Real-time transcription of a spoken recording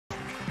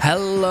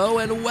Hello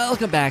and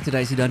welcome back to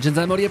Dicey Dungeons.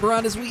 I'm Odie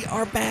Barandas. We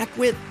are back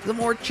with some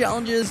more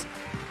challenges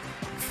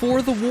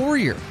for the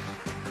warrior.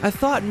 I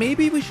thought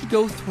maybe we should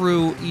go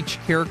through each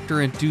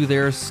character and do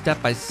theirs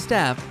step by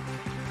step,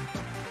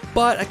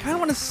 but I kind of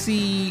want to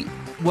see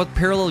what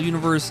Parallel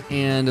Universe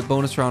and a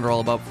bonus round are all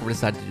about before we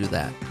decide to do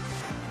that.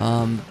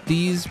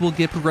 These will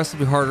get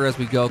progressively harder as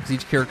we go because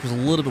each character is a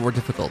little bit more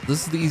difficult.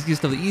 This is the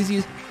easiest of the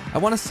easiest. I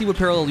want to see what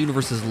Parallel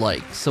Universe is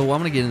like, so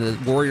I'm going to get into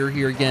the warrior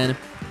here again.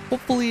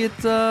 Hopefully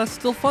it's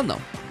still fun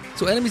though.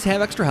 So enemies have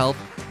extra health,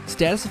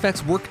 status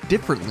effects work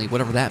differently,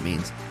 whatever that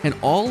means, and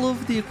all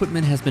of the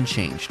equipment has been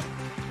changed.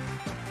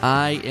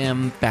 I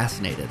am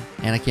fascinated,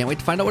 and I can't wait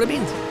to find out what it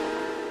means.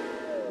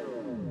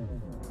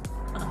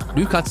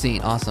 New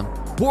cutscene, awesome.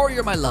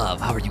 Warrior, my love,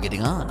 how are you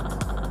getting on?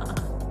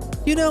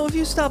 You know, if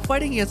you stop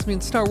fighting against me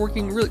and start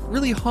working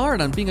really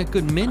hard on being a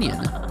good minion,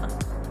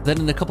 then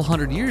in a couple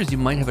hundred years you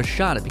might have a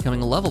shot at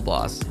becoming a level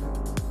boss.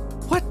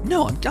 What?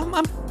 No,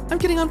 I'm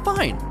getting on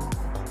fine.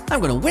 I'm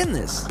gonna win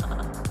this.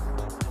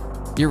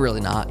 You're really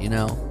not, you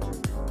know.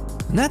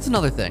 And that's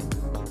another thing.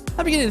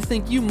 I'm beginning to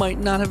think you might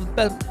not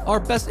have our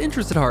best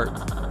interest at heart.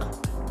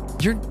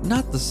 You're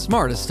not the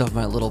smartest of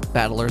my little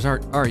battlers,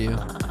 are you?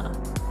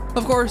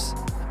 Of course,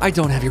 I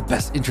don't have your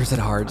best interest at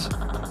heart.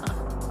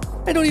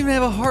 I don't even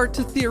have a heart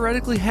to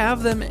theoretically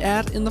have them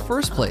at in the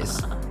first place.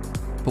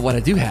 But what I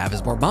do have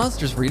is more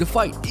monsters for you to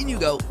fight. In you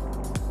go.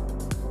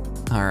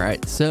 All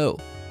right, so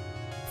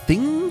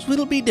things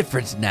will be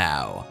different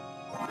now.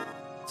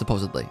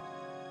 Supposedly.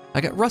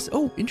 I got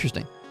oh,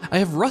 interesting. I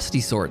have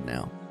Rusty Sword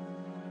now.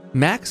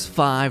 Max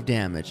 5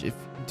 damage. If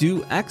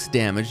do X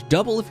damage,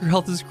 double if your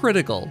health is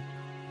critical.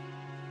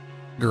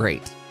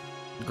 Great.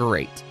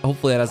 Great.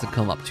 Hopefully that doesn't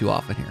come up too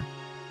often here.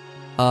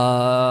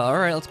 All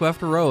right, let's go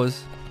after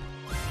Rose.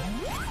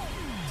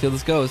 See how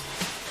this goes.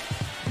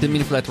 Didn't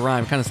mean for that to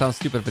rhyme. Kind of sounds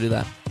stupid if I do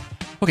that.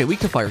 Okay, weak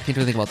to fire. Can't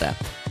do anything about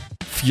that.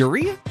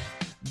 Fury?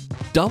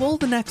 Double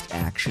the next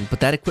action,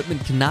 but that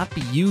equipment cannot be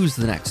used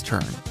the next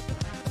turn.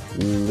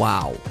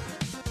 Wow.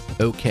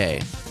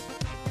 Okay.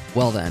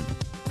 Well then.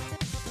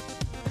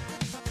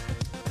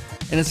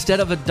 And instead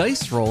of a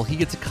dice roll, he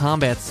gets a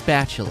combat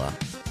spatula,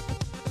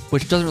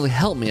 which doesn't really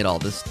help me at all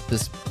this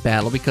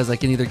battle because I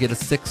can either get a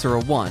 6 or a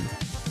 1,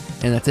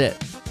 and that's it.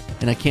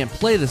 And I can't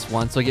play this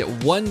one, so I get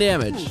 1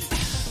 damage.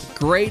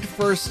 Great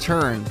first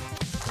turn.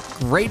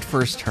 Great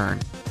first turn.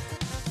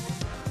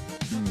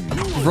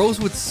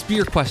 Rosewood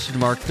Spear question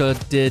mark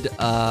did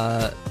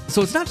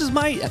so it's not just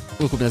my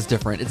equipment that's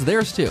different, it's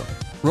theirs too.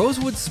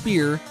 Rosewood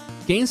Spear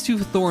gains 2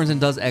 thorns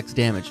and does X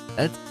damage.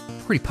 That's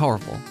pretty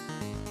powerful.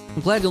 I'm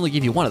glad they only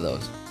gave you 1 of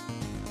those.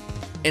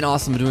 And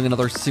awesome, doing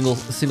another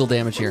single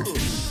damage here.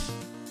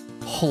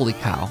 Holy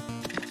cow.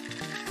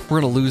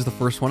 We're gonna lose the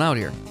first one out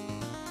here.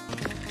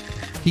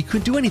 He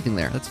couldn't do anything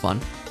there, that's fun.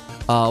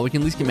 We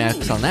can at least get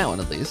max on that one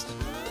at least.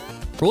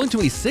 Rolling too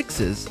many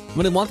 6s. I'm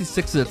gonna want these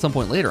 6s at some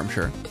point later, I'm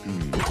sure.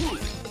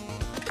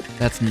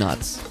 That's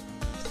nuts.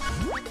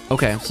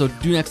 Okay, so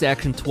do next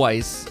action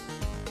twice.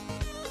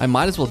 I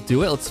might as well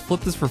do it. Let's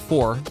flip this for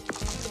 4.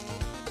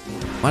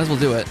 Might as well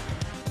do it.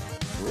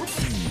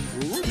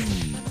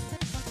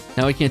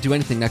 Now we can't do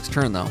anything next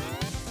turn though.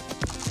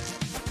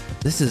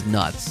 This is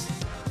nuts.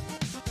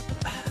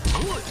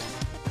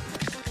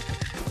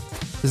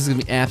 This is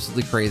gonna be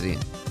absolutely crazy.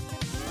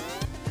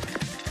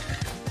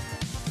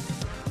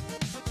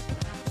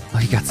 Oh,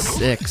 he got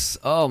 6.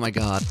 Oh my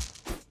god.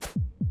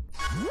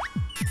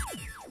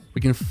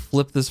 We can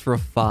flip this for a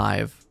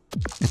 5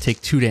 and take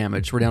 2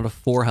 damage. We're down to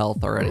 4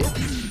 health already.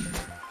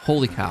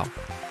 Holy cow.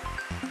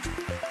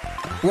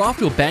 We're off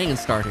to a banging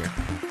start here.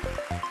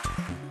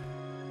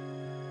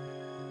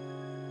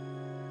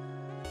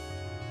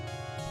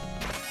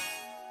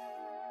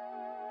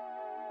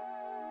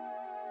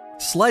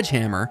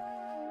 Sledgehammer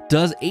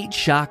does 8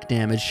 shock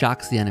damage,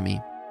 shocks the enemy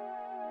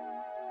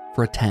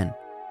for a 10.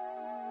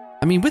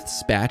 I mean, with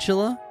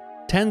Spatula,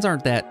 10s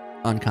aren't that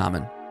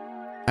uncommon.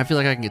 I feel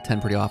like I can get 10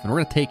 pretty often. We're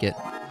gonna take it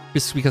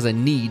just because I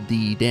need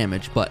the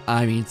damage, but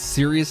I mean,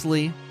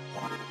 seriously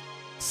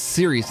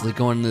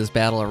going into this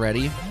battle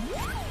already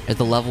at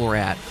the level we're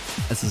at,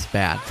 this is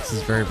bad. This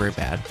is very, very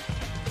bad.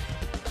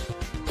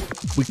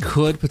 We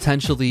could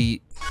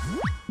potentially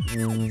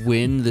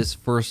win this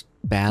first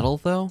battle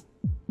though.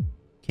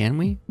 Can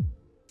we?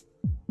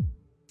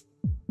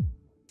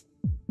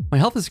 My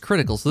health is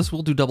critical, so this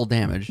will do double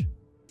damage.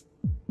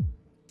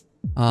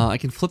 I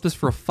can flip this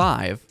for a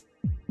 5.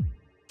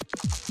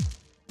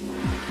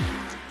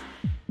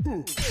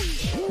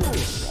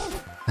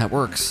 That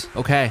works.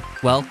 Okay,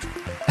 well,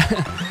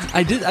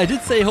 I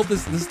did say I hope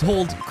this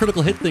whole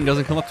critical hit thing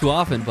doesn't come up too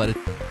often, but it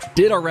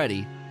did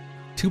already.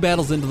 2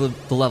 battles into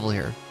the level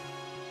here.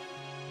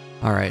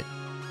 All right.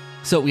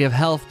 So we have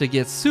health to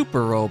get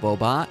Super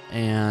Robobot,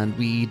 and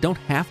we don't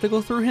have to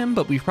go through him,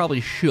 but we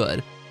probably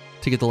should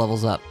to get the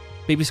levels up.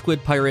 Baby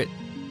Squid, Pirate,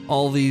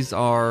 all these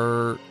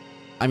are...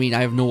 I mean,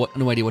 I have no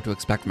idea what to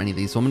expect from any of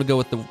these, so I'm gonna go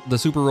with the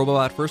Super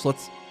Robobot first.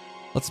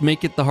 Let's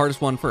make it the hardest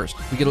one first.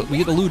 We get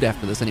a loot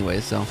after this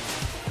anyways, so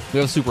we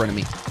have a super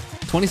enemy.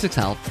 26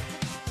 health.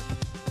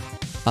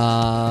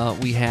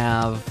 We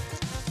have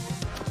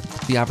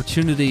the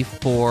opportunity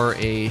for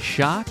a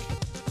shock.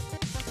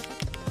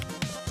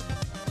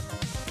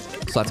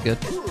 So that's good.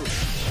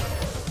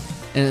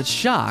 And it's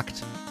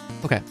shocked.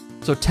 Okay,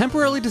 so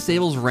temporarily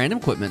disables random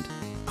equipment.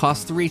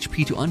 Costs 3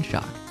 HP to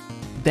unshock.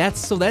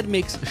 So that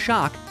makes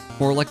shock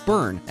more like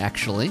burn,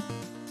 actually.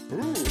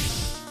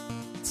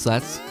 So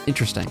that's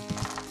interesting.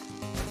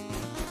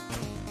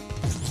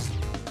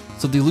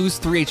 So they lose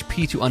 3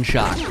 HP to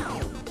unshock.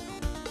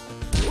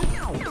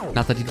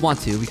 Not that he'd want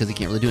to, because he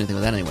can't really do anything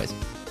with that anyways.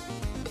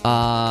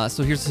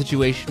 So here's a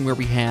situation where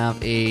we have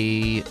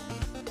a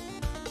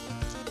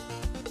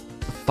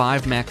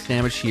 5 max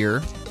damage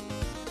here.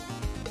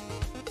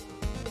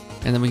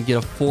 And then we can get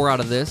a 4 out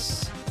of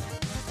this.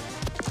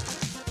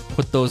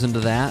 Put those into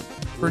that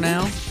for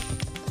now.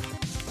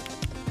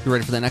 Be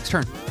ready for the next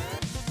turn.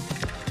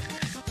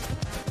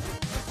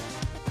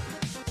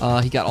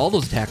 He got all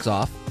those attacks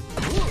off.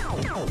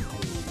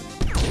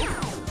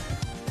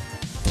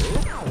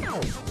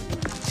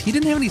 He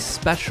didn't have any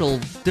special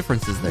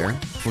differences there,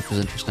 which was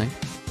interesting.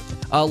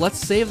 Let's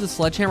save the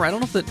sledgehammer. I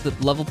don't know if the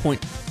level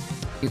point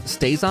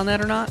stays on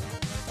that or not.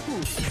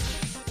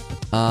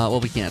 Well,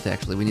 we can't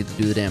actually. We need to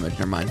do the damage.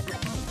 Never mind.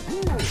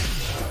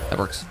 That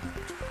works.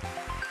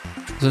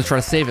 I was gonna try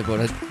to save it, but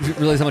I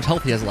realize how much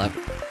health he has left.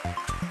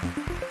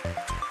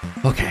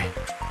 Okay.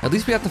 At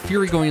least we got the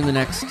Fury going in the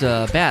next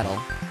battle.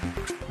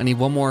 I need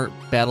one more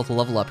battle to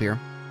level up here.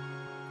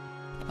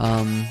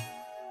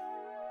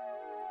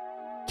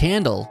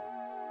 Candle.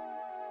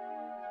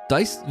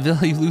 Dice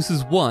value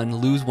loses 1,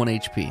 lose 1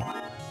 HP.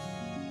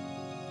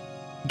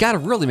 Gotta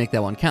really make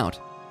that one count.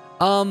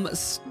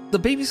 The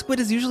baby squid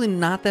is usually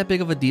not that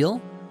big of a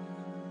deal.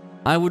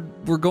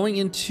 We're going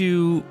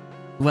into,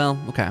 well,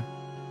 okay.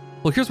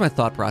 Well, here's my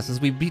thought process.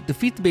 We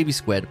defeat the baby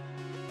squid.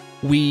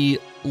 We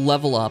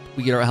level up,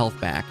 we get our health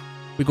back.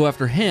 We go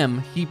after him,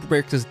 he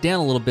breaks us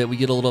down a little bit, we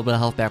get a little bit of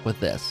health back with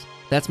this.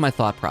 That's my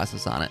thought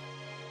process on it.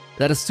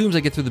 That assumes I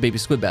get through the baby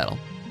squid battle.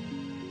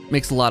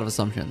 Makes a lot of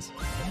assumptions.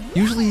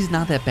 Usually he's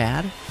not that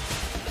bad.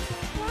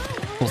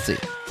 We'll see.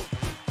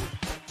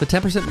 The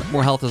 10%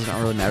 more health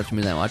doesn't really matter to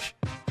me that much.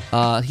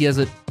 He has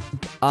an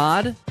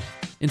odd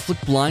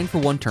inflict blind for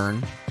 1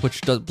 turn,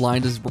 which does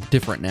blind is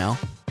different now.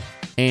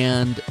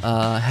 And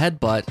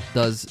headbutt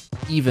does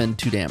even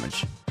 2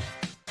 damage.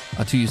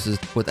 2 uses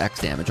with X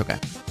damage, okay.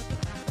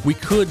 We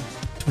could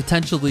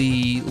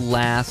potentially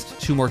last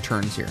 2 more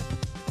turns here.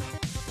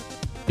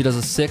 He does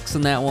a 6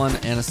 in that one,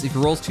 and if he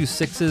rolls 2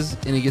 6s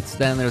and he gets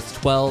down there, it's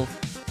 12.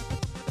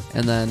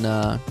 And then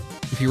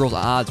if he rolls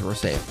odds, we're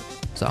safe.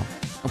 So,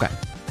 okay.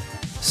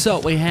 So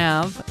we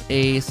have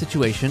a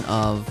situation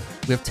of,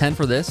 we have 10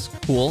 for this,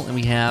 cool, and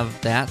we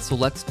have that. So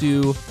let's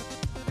do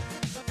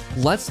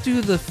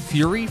the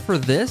Fury for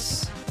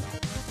this.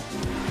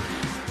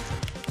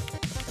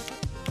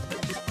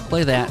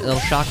 Play that, it'll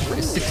shock for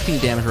 16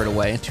 damage right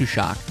away, and 2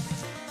 shock.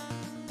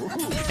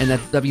 And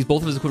that means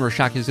both of his equipment are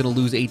shocked. He's gonna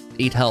lose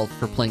 8 health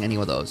for playing any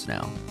of those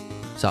now.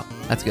 So,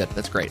 that's good,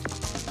 that's great.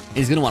 And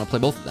he's gonna wanna play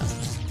both of them.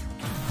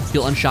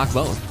 He'll unshock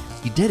both.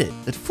 He did it,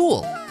 that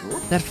fool.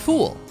 That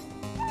fool.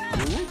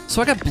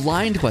 So I got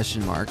blind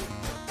question mark.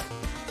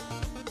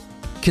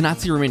 Cannot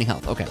see remaining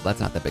health. Okay,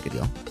 that's not that big a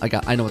deal.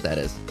 I know what that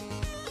is.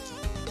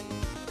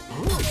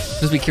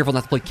 Just be careful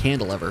not to play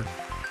Candle ever.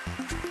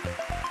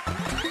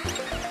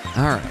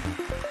 Alright.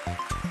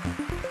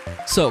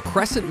 So,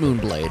 Crescent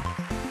Moonblade.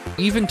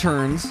 Even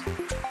turns.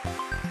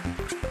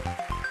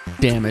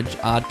 Damage.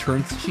 Odd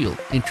turns shield.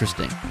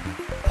 Interesting.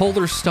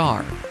 Polar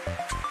Star.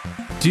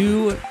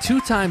 Do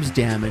 2 times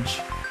damage.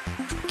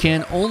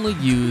 Can only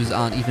use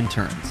on even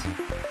turns.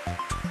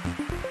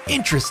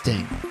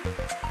 Interesting.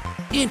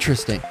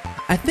 Interesting.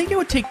 I think I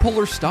would take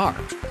Polar Star.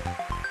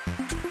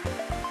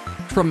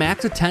 For a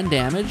max of 10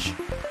 damage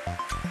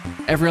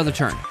every other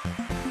turn.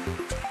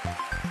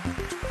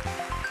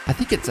 I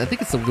think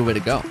it's a good way to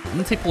go. I'm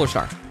gonna take Polar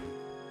Star.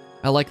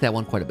 I like that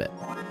one quite a bit.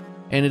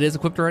 And it is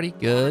equipped already.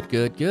 Good,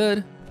 good,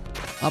 good.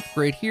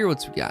 Upgrade here.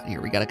 What's we got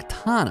here? We got a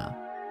Katana.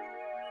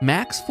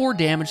 Max 4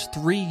 damage,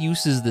 3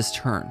 uses this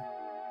turn.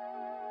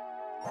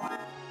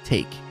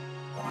 Take.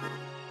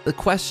 The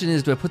question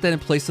is, do I put that in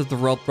place of the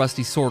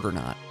Rusty Sword or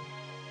not?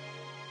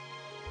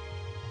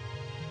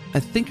 I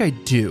think I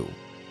do.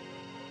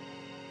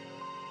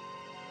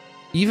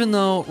 Even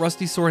though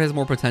Rusty Sword has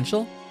more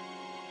potential,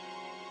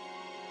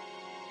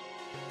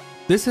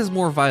 this has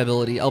more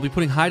viability. I'll be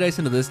putting high dice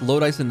into this, low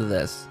dice into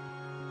this,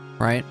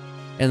 right?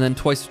 And then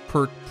twice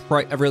per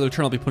every other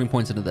turn, I'll be putting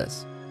points into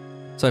this.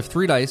 So I have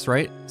 3 dice,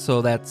 right?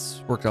 So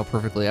that's worked out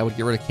perfectly. I would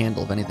get rid of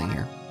Candle, if anything,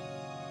 here.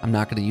 I'm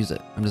not going to use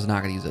it. I'm just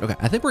not going to use it. Okay,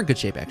 I think we're in good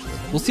shape, actually.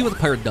 We'll see what the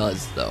pirate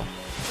does, though.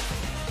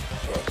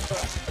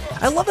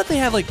 I love that they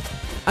have, like...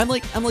 I'm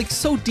like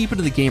so deep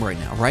into the game right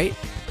now, right?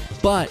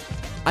 But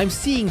I'm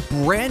seeing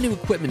brand new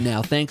equipment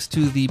now thanks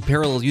to the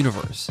parallel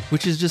universe,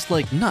 which is just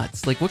like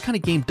nuts. Like, what kind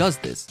of game does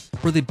this?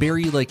 Where they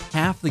bury like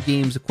half the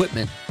game's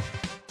equipment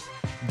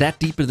that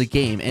deep into the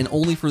game and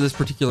only for this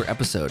particular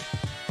episode.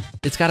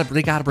 They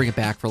gotta bring it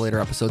back for later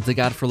episodes. They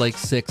got it for like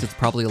 6. It's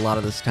probably a lot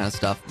of this kind of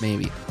stuff,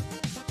 maybe.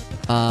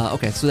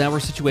 Okay, so now we're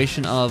in a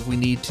situation of we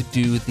need to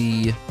do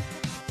the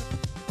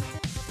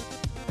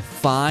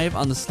 5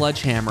 on the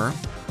sledgehammer.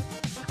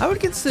 I would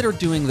consider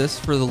doing this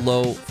for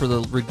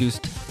the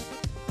reduced.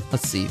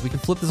 Let's see, we can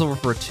flip this over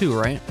for a 2,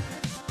 right?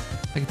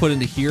 I can put it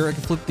into here. I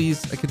can flip these.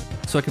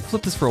 So I could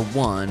flip this for a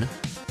 1.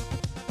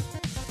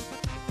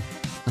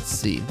 Let's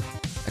see.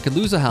 I could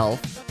lose a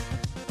health.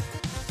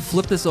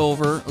 Flip this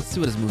over. Let's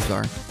see what his moves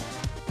are.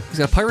 He's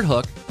got a pirate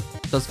hook.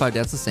 Does 5.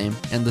 That's the same.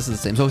 And this is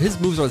the same. So his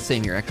moves are the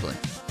same here, actually.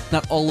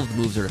 Not all of the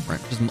moves are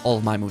different. Just all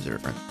of my moves are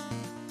different.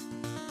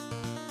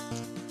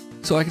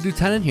 So I could do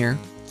 10 in here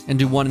and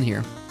do 1 in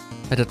here.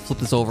 I'd have to flip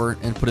this over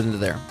and put it into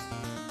there.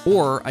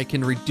 Or I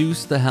can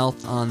reduce the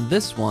health on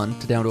this one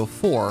to down to a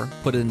 4,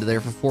 put it into there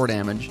for 4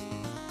 damage,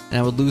 and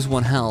I would lose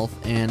 1 health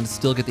and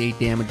still get the 8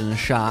 damage and a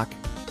shock,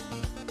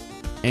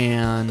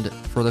 and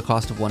for the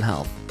cost of 1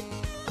 health.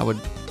 I would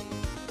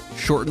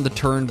shorten the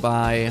turn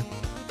by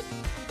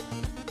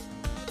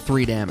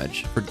 3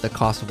 damage for the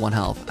cost of 1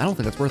 health. I don't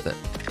think that's worth it.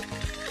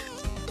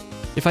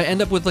 If I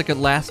end up with like a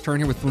last turn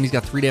here with when he's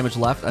got 3 damage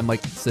left, I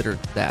might consider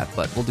that,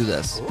 but we'll do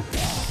this.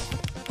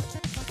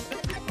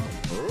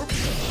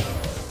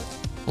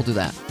 We'll do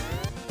that.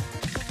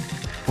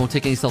 Won't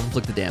take any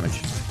self-inflicted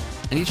damage.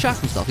 And he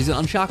shocked himself. He's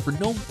gonna unshock for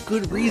no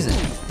good reason.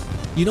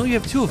 You know you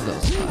have 2 of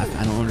those.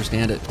 I don't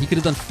understand it. He could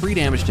have done 3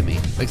 damage to me,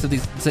 except he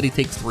said he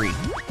takes 3.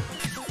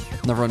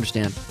 Never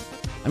understand.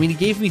 I mean, he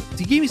gave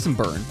me some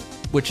burn,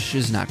 which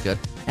is not good.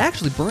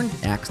 Actually, burn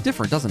acts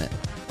different, doesn't it?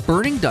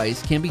 Burning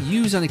dice can be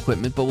used on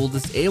equipment, but will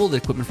disable the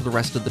equipment for the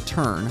rest of the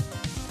turn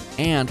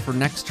and for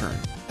next turn.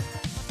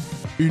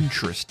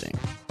 Interesting.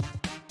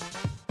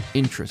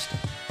 Interesting.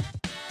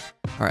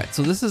 All right,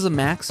 so this is a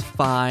max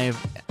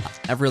 5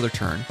 every other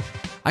turn.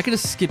 I can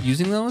just skip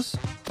using those,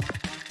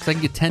 because I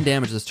can get 10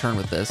 damage this turn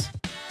with this.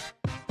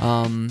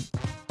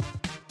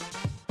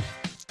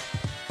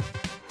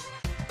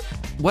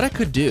 What I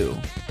could do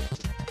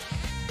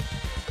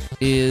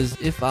is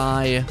if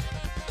I...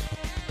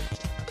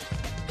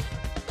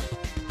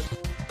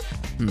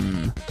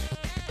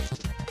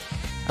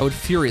 I would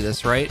Fury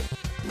this, right?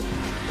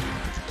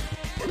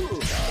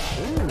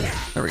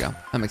 There we go.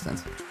 That makes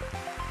sense.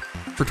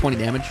 For 20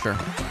 damage, sure.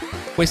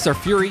 Wastes our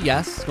Fury,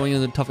 yes. Going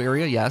into the tough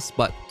area, yes.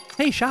 But,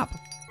 hey, shop.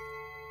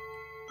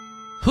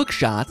 Hook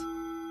shot.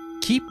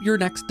 Keep your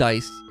next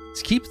dice.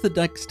 Keep the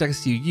next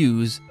dice you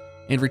use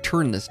and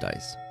return this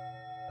dice.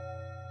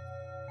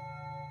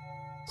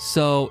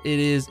 So it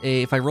is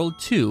a, if I roll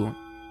 2,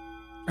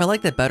 I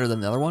like that better than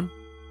the other one.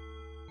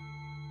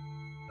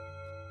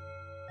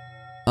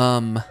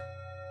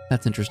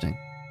 That's interesting.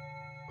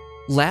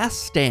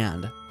 Last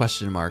stand,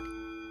 question mark.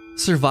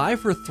 Survive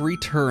for 3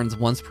 turns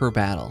once per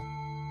battle.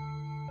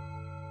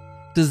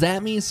 Does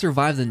that mean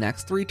survive the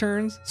next 3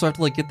 turns? So I have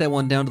to like get that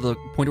one down to the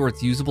point where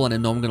it's usable and I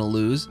know I'm gonna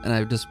lose and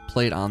I just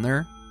play it on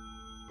there?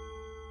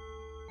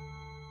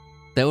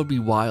 That would be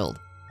wild.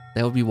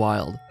 That would be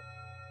wild.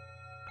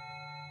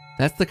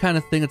 That's the kind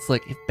of thing that's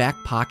like, if back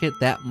pocket,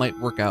 that might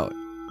work out.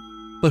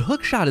 But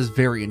hook shot is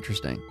very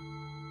interesting.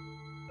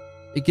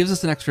 It gives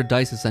us an extra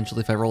dice,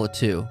 essentially, if I roll a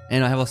 2.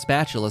 And I have a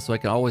spatula, so I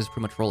can always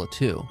pretty much roll a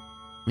 2. I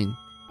mean,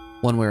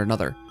 one way or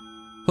another.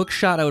 Hook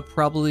shot, I would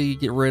probably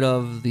get rid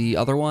of the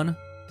other one.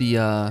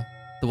 The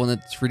one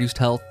that's reduced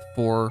health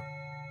for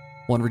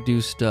 1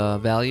 reduced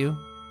value.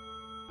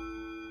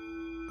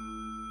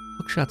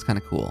 Hook shot's kind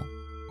of cool.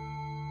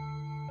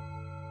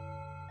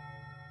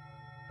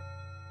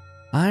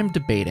 I'm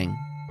debating.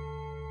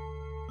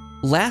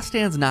 Last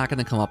Stand's not going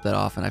to come up that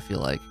often, I feel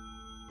like.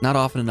 Not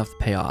often enough to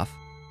pay off.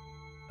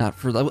 Not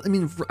for, I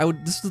mean, I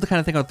would. This is the kind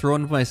of thing I'd throw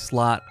into my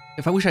slot.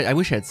 If I wish I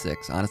had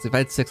 6, honestly. If I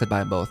had 6, I'd buy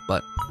them both.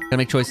 But gotta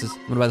make choices.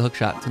 I'm gonna buy the hook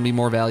shot. It's gonna be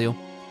more value,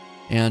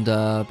 and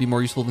be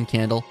more useful than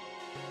candle,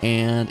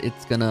 and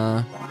it's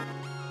gonna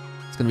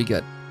be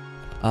good.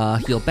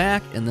 Heal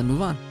back and then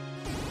move on.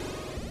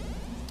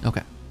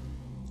 Okay.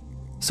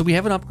 So we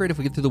have an upgrade if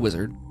we get through the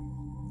wizard.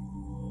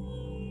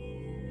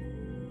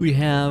 We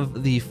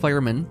have the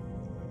fireman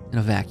in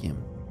a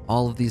vacuum.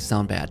 All of these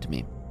sound bad to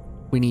me.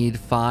 We need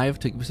 5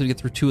 to get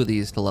through 2 of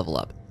these to level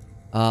up.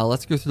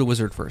 Let's go through the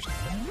wizard first.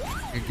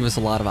 It'll give us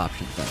a lot of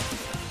options then.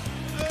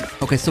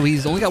 Okay, so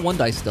he's only got 1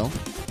 dice still.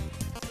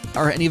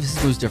 Are any of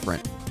his moves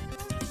different?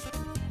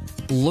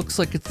 Looks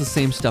like it's the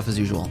same stuff as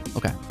usual.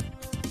 Okay.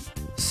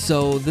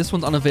 So this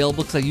one's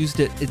unavailable because I used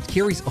it. It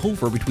carries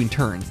over between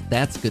turns.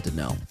 That's good to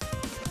know.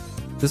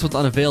 This one's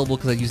unavailable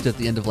because I used it at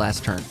the end of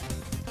last turn.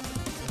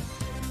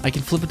 I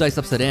can flip a dice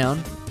upside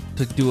down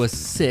to do a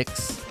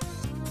 6.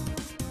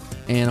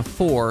 And a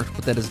 4,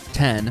 put that as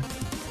 10.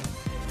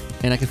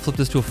 And I can flip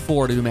this to a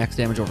 4 to do max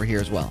damage over here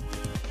as well.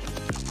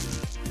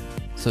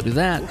 So do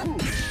that.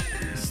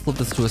 Flip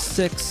this to a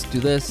 6, do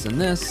this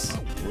and this.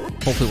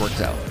 Hopefully it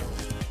works out.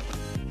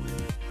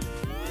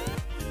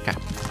 Okay.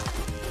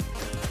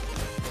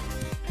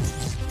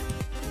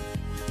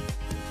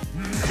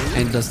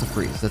 And it does the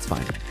freeze, that's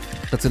fine.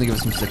 That's gonna give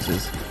us some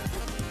 6s.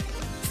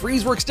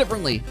 Freeze works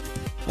differently.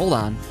 Hold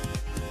on.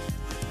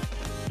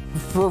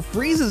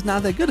 Freeze is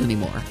not that good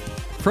anymore.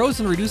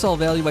 Frozen reduce all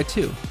value by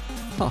 2.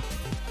 Huh.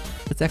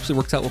 It actually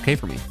works out okay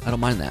for me. I don't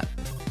mind that.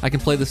 I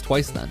can play this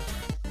twice then.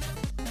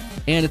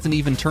 And it's an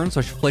even turn, so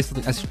I should play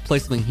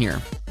something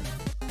here.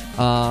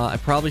 I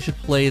probably should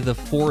play the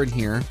 4 in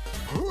here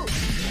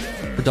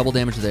for double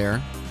damage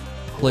there.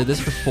 Play this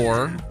for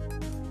 4.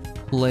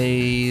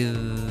 Play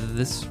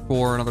this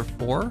for another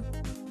 4.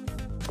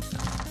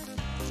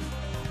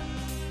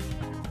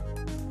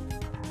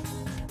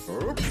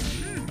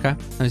 Okay, now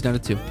he's down to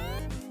 2.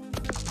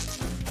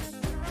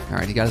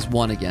 Alright, he got his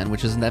 1 again,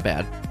 which isn't that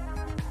bad.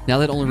 Now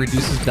that only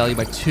reduces value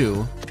by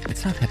 2,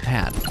 it's not that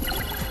bad.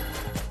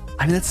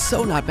 I mean, that's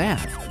so not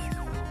bad.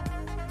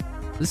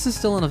 This is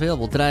still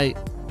unavailable. Did I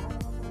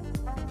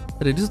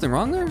do something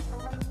wrong there?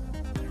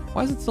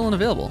 Why is it still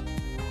unavailable?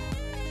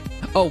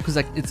 Oh, because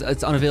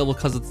it's unavailable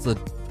because it's the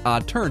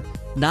odd turn.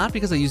 Not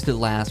because I used it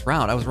last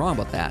round. I was wrong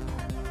about that.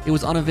 It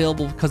was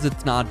unavailable because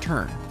it's an odd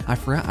turn. I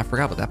forgot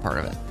about that part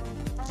of it.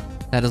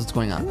 That is what's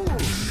going on.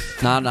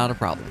 Not a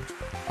problem.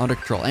 Under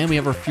control. And we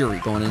have our Fury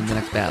going into the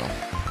next battle.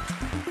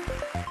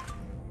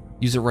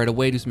 Use it right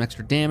away, do some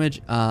extra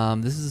damage.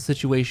 This is a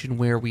situation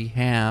where we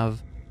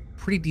have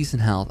pretty decent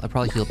health. I'll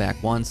probably heal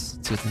back once.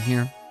 Let's see what's in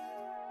here.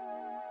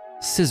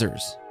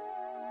 Scissors.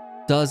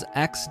 Does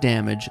X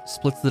damage,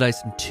 splits the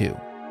dice in 2.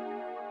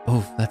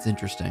 Oh, that's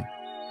interesting.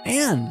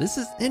 Man, this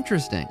is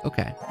interesting.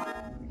 Okay.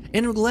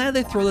 And I'm glad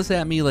they throw this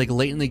at me like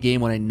late in the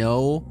game when I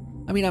know,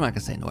 I mean, I'm not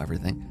gonna say I know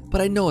everything,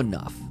 but I know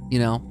enough, you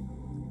know?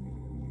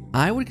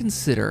 I would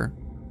consider,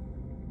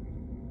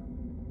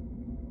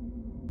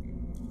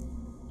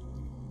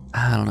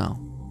 I don't know.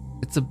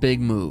 It's a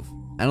big move.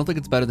 I don't think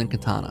it's better than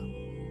Katana.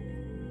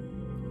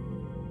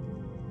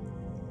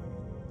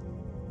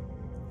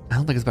 I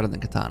don't think it's better than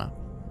Katana.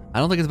 I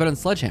don't think it's better than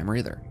Sledgehammer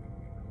either.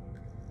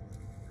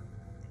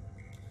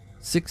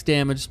 6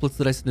 damage, splits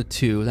the dice into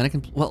 2. Then I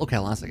can, well, okay,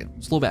 hold on a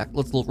second. Slow back.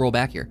 Let's roll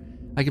back here.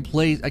 I can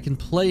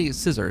play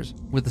Scissors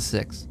with the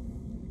 6,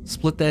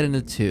 split that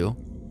into 2,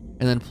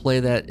 and then play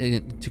that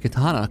into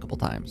Katana a couple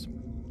times.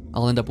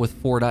 I'll end up with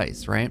 4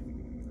 dice, right?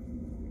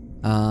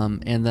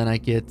 And then I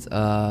get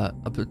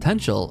a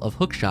potential of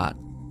Hookshot,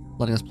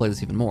 letting us play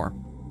this even more.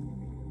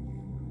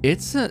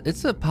 It's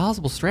a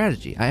possible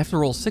strategy. I have to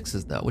roll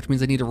 6s though, which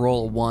means I need to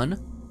roll a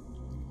 1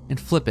 and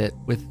flip it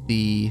with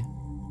the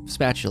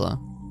spatula,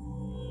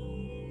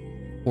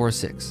 or a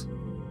 6,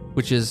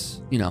 which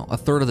is, you know, a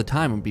third of the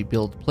time would be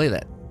able to play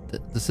that,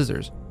 the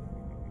Scissors.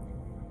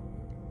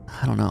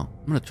 I don't know.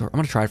 I'm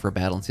gonna try for a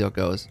battle and see how it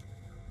goes.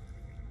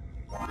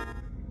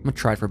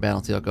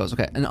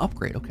 Okay, an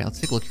upgrade. Okay, let's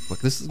take a look quick.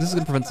 This is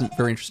gonna prevent some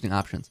very interesting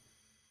options.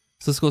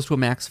 So this goes to a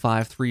max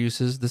 5, 3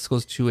 uses. This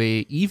goes to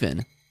a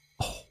even.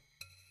 Oh,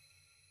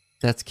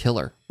 that's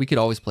killer. We could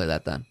always play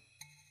that then.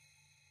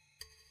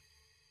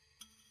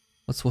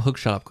 What's the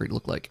hookshot upgrade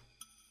look like?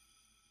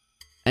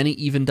 Any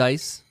even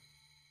dice.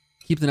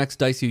 Keep the next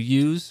dice you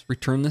use.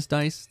 Return this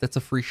dice. That's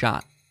a free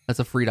shot. That's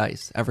a free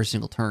dice every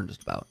single turn,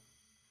 just about.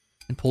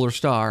 And Polar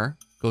Star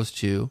goes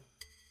to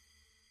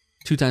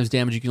 2 times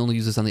damage. You can only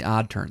use this on the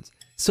odd turns.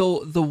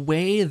 So the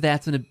way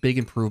that's a big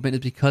improvement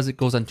is because it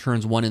goes on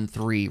turns 1 and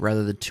 3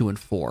 rather than 2 and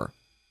 4.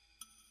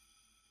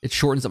 It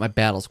shortens up my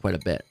battles quite a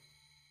bit.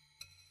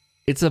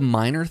 It's a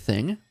minor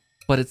thing,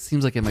 but it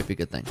seems like it might be a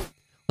good thing.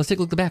 Let's take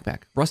a look at the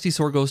backpack. Rusty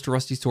Sword goes to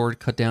Rusty Sword,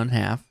 cut down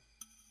half,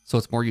 so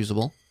it's more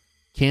usable.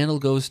 Candle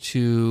goes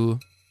to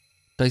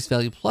dice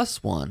value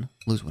 +1,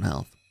 lose 1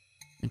 health.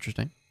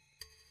 Interesting.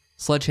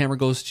 Sledgehammer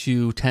goes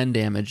to 10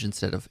 damage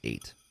instead of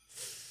 8.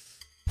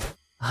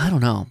 I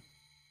don't know.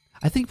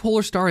 I think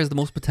Polar Star has the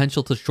most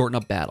potential to shorten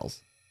up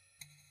battles.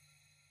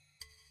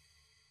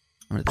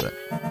 I'm gonna do it.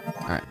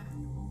 All right.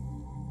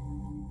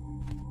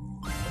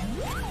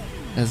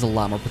 There's a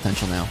lot more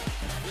potential now.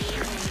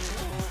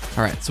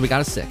 All right, so we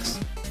got a 6.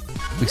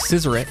 We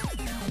scissor it.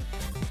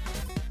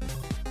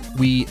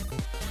 We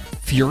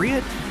fury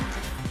it.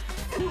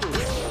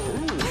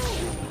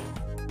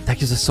 That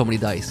gives us so many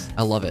dice.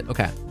 I love it.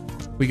 Okay.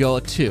 We go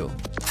a 2.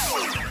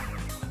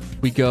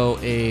 We go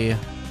a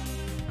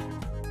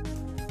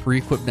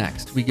re-equip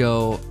next. We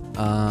go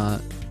a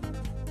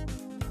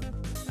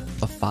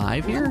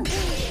 5 here.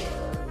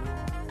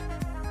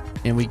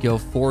 And we go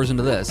 4s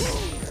into this.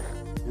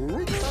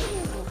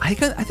 I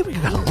think we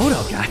got a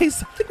loadout,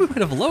 guys. I think we might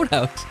have a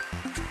loadout.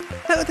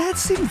 That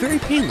seemed very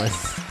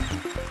painless.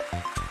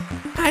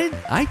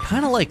 I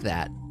kind of like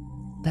that.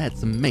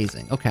 That's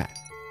amazing. Okay.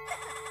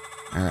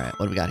 All right,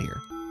 what do we got here?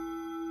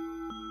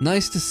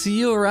 Nice to see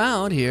you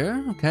around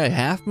here. Okay,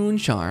 Half Moon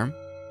Charm.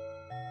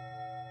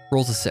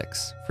 Rolls a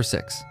 6 for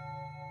 6.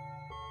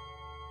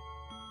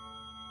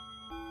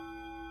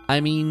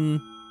 I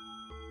mean,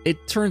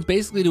 it turns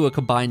basically to a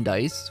combined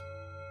dice.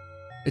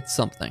 It's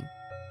something.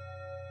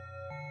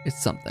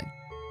 It's something.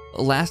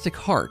 Elastic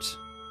Heart.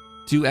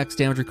 Do X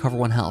damage, recover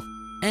 1 health.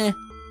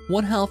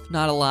 1 health,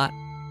 not a lot.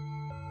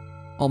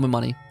 All my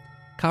money.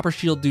 Copper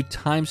Shield, do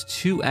times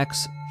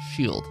 2x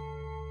shield.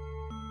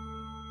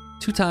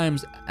 2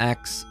 times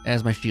X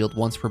as my shield,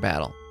 once per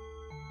battle.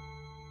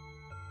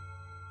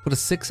 Put a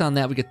 6 on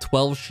that, we get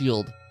 12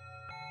 shield.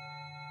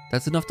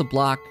 That's enough to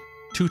block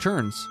 2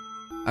 turns,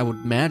 I would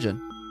imagine.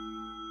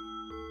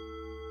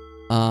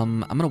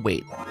 I'm gonna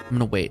wait.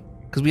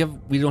 Because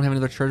we don't have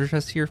another treasure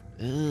chest here.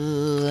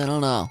 I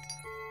don't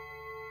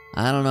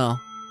know.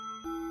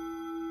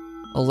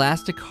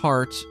 Elastic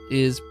Heart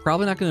is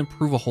probably not going to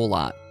improve a whole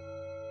lot.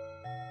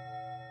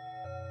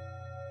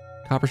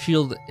 Copper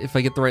Shield, if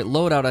I get the right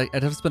loadout,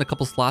 I'd have to spend a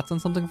couple slots on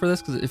something for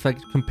this, because if I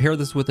compare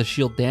this with a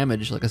shield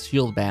damage, like a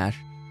shield bash,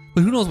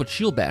 but who knows what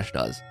shield bash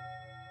does?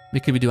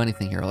 It could do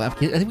anything here. I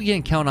think we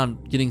can't count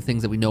on getting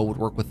things that we know would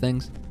work with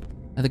things.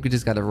 I think we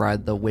just got to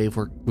ride the wave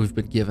we've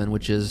been given,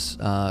 which is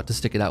to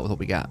stick it out with what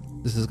we got.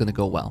 This is going to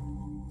go well.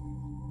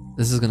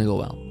 I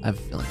have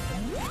a feeling.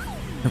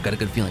 I've got a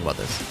good feeling about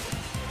this.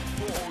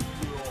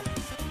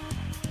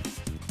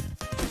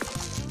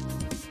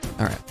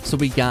 All right, so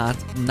we got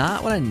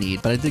not what I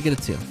need, but I did get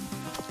a 2.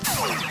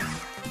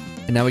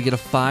 And now we get a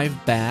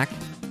 5 back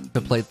to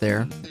plate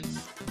there.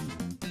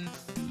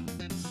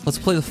 Let's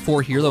play the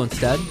 4 here though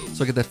instead,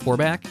 so I get that 4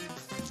 back.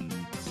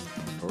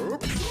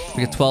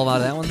 We get 12 out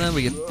of that one then.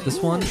 We get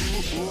this one.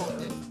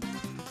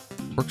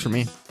 Works for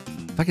me.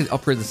 If I could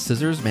upgrade the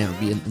scissors, man, it would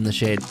be in the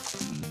shade.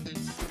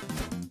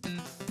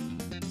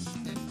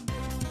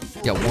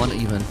 Yeah, 1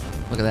 even.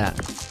 Look at that.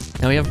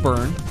 Now we have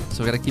burn,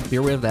 so we gotta keep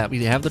aware of that.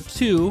 We have the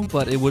 2,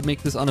 but it would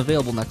make this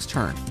unavailable next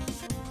turn.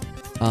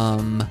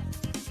 I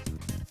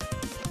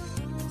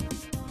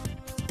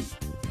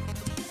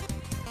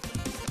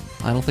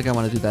don't think I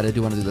want to do that. I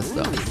do want to do this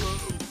though.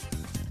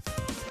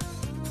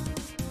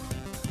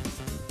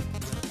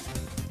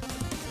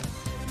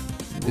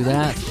 Do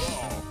that.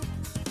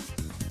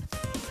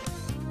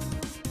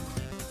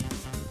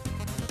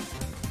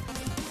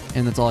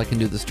 And that's all I can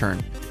do this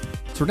turn.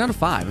 So we're down to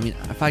 5. I mean,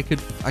 if I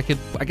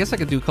guess I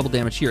could do a couple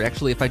damage here.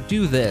 Actually, if I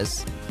do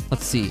this,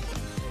 let's see.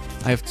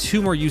 I have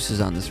 2 more uses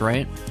on this,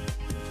 right?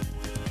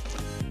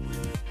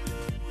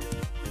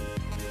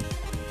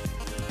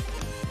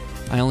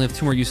 I only have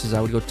 2 more uses.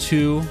 I would go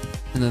 2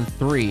 and then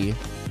 3.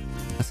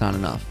 That's not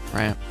enough,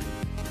 right?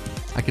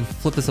 I can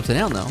flip this upside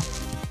down though.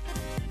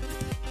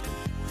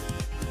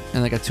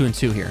 And I got 2 and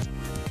 2 here.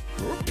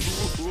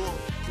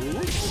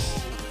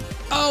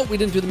 Oh, we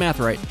didn't do the math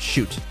right.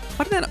 Shoot.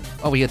 How did that?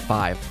 Oh, we had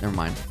 5. Never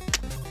mind.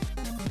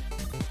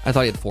 I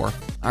thought he had 4.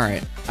 All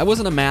right. It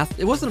wasn't a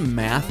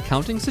math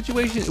counting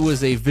situation. It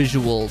was a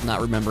visual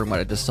not remembering what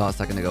I just saw a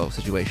second ago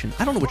situation.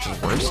 I don't know which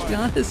is worse, to be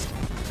honest.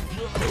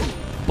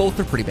 Both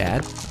are pretty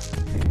bad.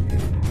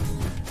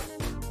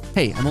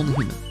 Hey, I'm only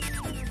human.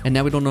 And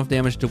now we don't have enough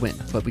damage to win,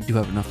 but we do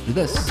have enough to do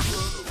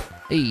this.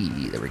 Hey,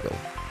 there we go.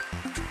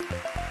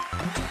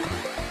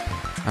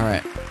 All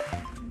right.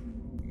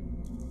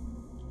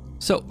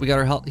 So we got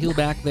our heal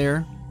back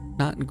there.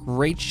 Not in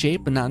great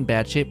shape, but not in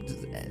bad shape.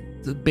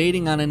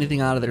 Debating on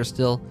anything out of there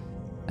still.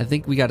 I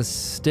think we got to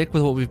stick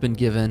with what we've been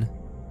given.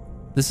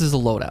 This is a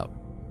loadout.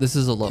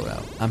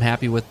 I'm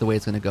happy with the way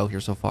it's going to go here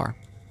so far.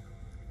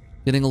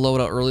 Getting a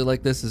loadout early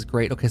like this is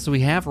great. Okay, so we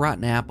have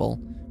Rotten Apple.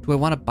 Do I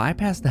want to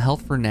bypass the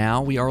health for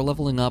now? We are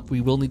leveling up.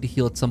 We will need to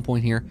heal at some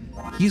point here.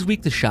 He's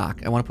weak to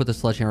shock. I want to put the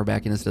sledgehammer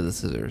back in instead of the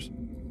scissors.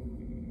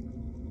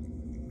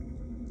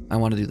 I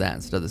want to do that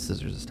instead of the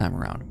scissors this time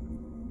around.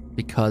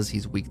 Because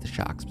he's weak to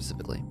shock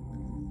specifically.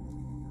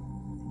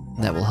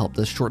 And that will help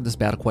us shorten this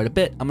battle quite a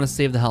bit. I'm going to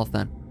save the health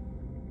then.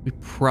 We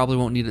probably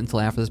won't need it until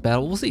after this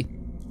battle. We'll see.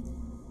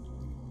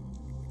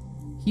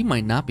 He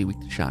might not be weak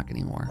to shock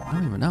anymore. I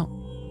don't even know.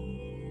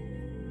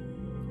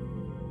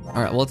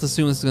 All right, well, let's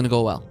assume this is going to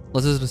go well.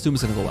 Let's just assume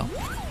it's going to go well.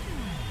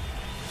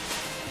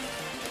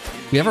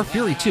 We have our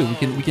Fury too.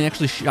 We can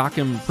actually shock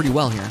him pretty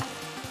well here.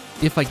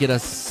 If I get a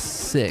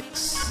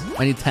 6.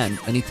 I need 10.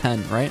 I need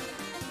 10, right?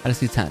 I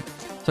just need 10.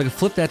 So I can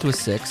flip that to a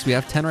 6. We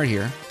have 10 right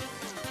here.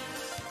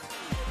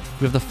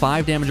 We have the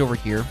 5 damage over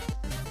here.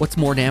 What's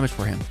more damage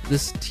for him?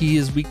 This T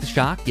is weak to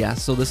shock.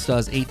 Yes, so this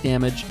does 8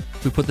 damage.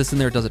 If we put this in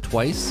there, it does it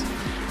twice.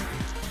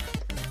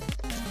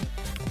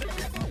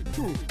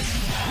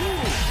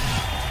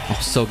 Oh,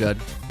 so good.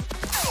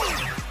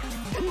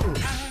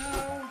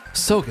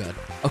 So good.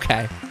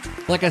 Okay.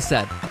 Like I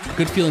said,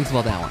 good feelings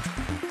about that one.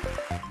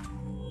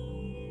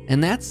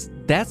 And that's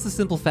the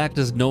simple fact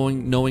is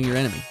knowing your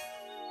enemy.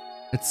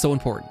 It's so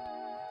important.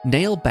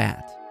 Nail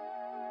Bat.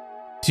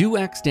 Do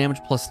X damage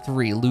plus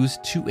 3. Lose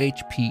 2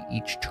 HP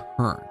each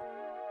turn.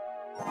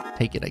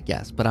 Take it, I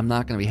guess, but I'm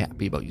not going to be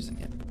happy about using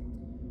it.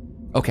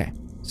 Okay,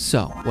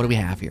 so what do we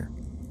have here?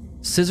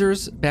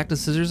 Scissors. Back to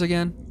scissors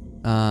again.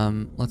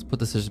 Let's put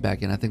the scissors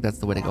back in. I think that's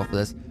the way to go for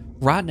this.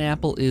 Rotten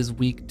Apple is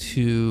weak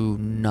to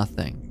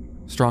nothing.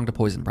 Strong to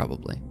poison,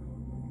 probably.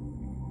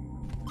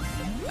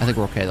 I think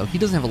we're okay, though. He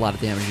doesn't have a lot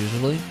of damage,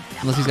 usually.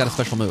 Unless he's got a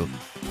special move.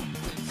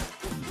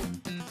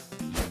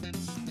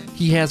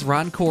 He has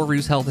Rotten Core,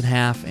 reduce health in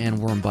half, and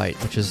Worm Bite,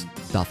 which is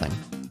nothing.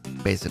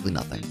 Basically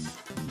nothing.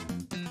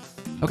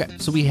 Okay,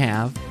 so we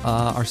have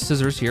our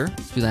scissors here.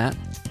 Let's do that.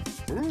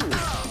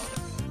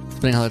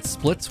 Depending on how that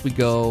splits, we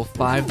go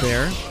 5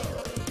 there.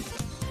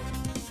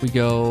 We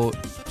go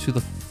to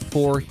the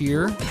 4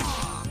 here.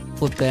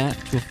 Flip that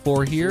to a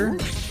 4 here.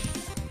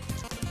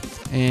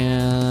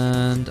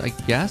 And I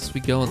guess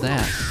we go with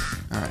that.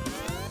 All right.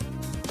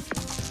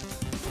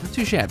 Not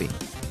too shabby.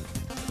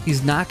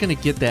 He's not going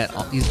to get that.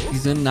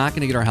 He's not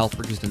going to get our health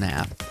reduced in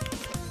half.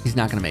 He's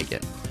not going to make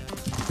it.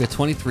 We have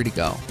 23 to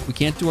go. We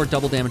can't do our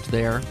double damage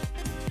there.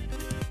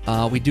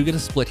 We do get a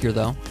split here,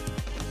 though.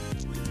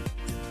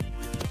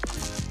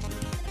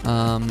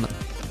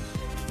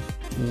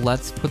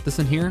 Let's put this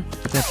in here.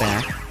 Put that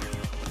back.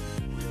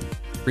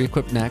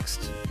 Re-equip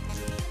next.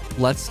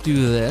 Let's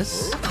do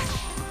this. I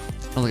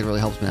don't think it really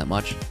helps me that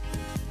much.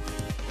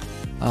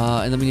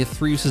 And then we have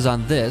 3 uses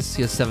on this.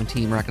 He has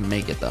 17. We're not going to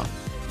make it, though.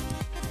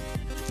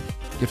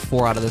 Get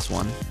 4 out of this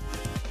one.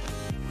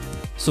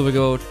 So we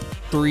go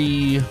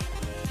 3,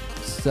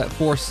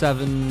 4,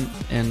 7,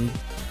 and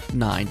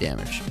 9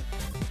 damage.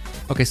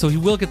 Okay, so he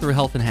will get the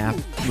health in half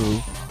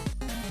move.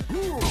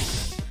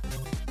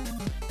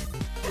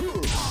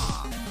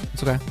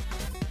 It's okay.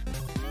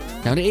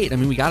 Down to 8. I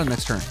mean, we got him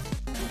next turn.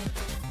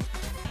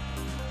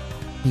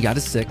 He got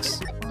his 6.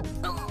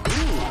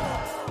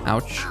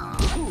 Ouch.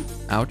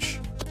 Ouch.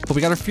 But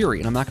we got our Fury,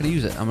 and I'm not going to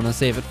use it. I'm going to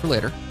save it for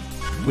later.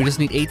 We just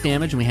need 8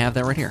 damage, and we have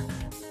that right here.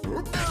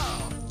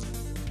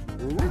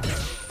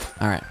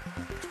 All right.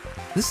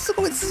 This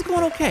is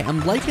going okay.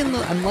 I'm liking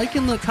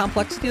the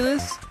complexity of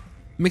this.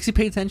 Makes you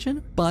pay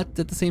attention, but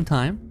at the same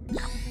time,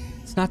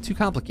 it's not too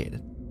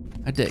complicated.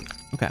 I dig.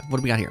 Okay, what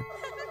do we got here?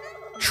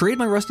 Trade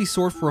my rusty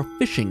sword for a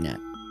fishing net.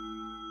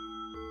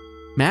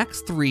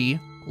 Max 3,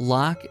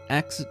 lock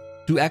X,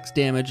 do X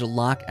damage,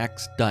 lock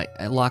X die,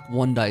 lock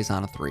 1 dice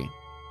on a 3.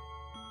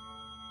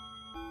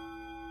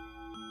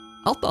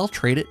 I'll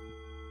trade it.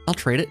 I'll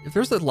trade it. If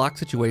there's a lock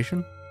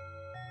situation,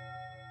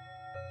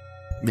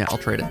 yeah, I'll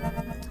trade it.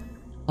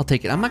 I'll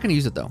take it. I'm not going to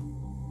use it, though.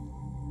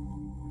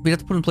 We'd have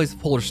to put in place a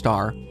Polar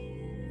Star.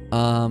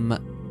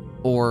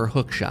 Or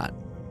Hook Shot.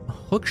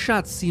 Hook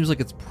Shot seems like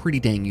it's pretty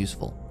dang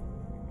useful.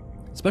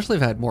 Especially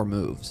if I had more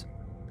moves.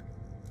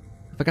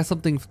 If I got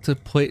something to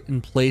put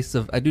in place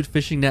of... I do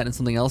Fishing Net and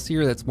something else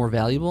here that's more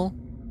valuable,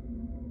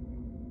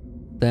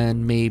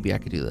 then maybe I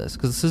could do this.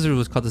 Because the Scissors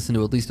was cut this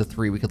into at least a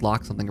 3. We could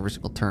lock something every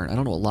single turn. I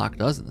don't know what lock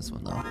does in this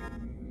one, though. I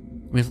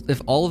mean,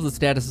 if all of the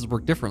statuses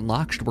work different,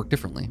 lock should work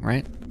differently,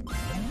 right?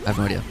 I have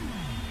no idea.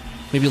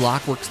 Maybe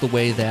lock works the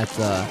way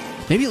that...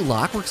 maybe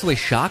lock works the way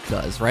shock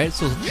does, right?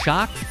 So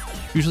shock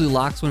usually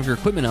locks one of your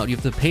equipment out. You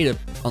have to pay to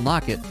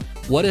unlock it.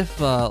 What if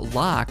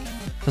lock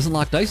doesn't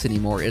lock dice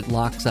anymore? It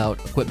locks out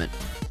equipment.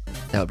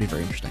 That would be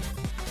very interesting.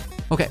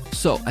 Okay,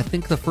 so I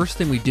think the first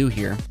thing we do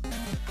here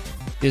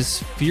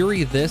is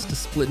Fury this to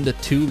split into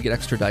 2. We get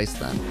extra dice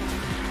then.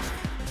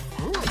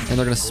 And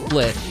they're going to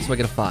split, so I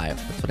get a 5.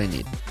 That's what I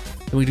need.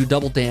 Then we do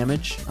double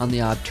damage on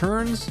the odd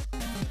turns.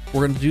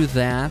 We're going to do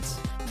that.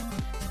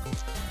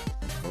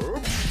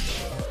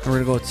 And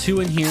we're going to go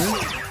 2 in here.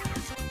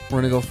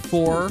 We're going to go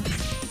 4,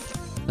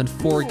 then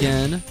 4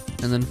 again,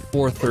 and then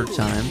 4 a third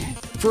time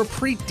for a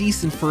pretty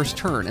decent first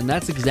turn. And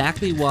that's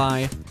exactly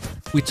why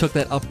we took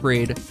that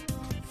upgrade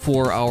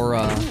for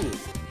our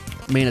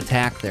main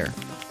attack there.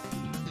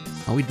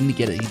 Oh, we didn't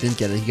get it. He didn't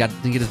get it. He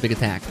didn't get his big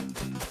attack.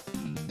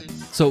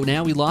 So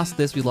now we lost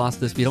this. We lost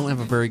this. We don't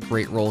have a very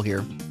great roll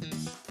here.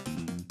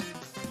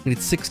 We need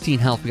 16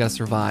 health. We got to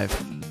survive.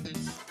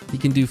 He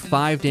can do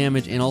 5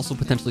 damage and also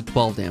potentially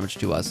 12 damage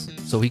to us.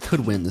 So he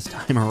could win this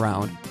time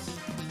around.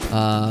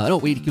 No,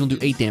 wait, he can do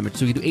 8 damage.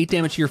 So he can do 8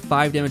 damage here,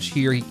 5 damage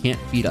here. He can't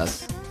beat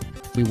us.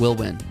 We will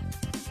win.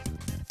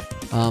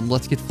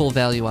 Let's get full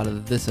value out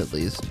of this at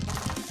least.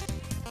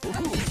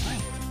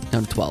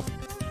 Down to 12.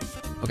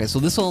 Okay, so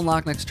this will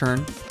unlock next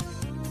turn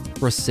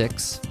for a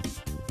 6.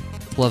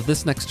 We'll have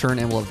this next turn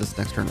and we'll have this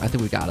next turn. I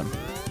think we got him.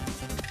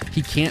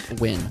 He can't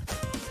win.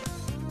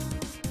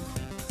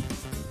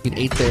 He get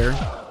 8 there.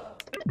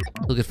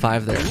 He'll get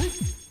 5 there.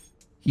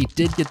 He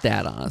did get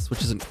that on us,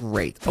 which isn't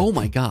great. Oh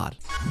my god.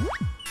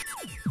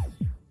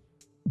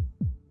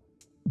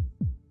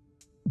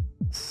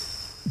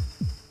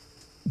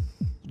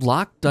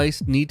 Lock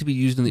dice need to be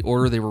used in the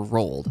order they were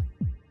rolled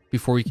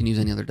before we can use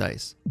any other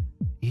dice.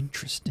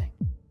 Interesting.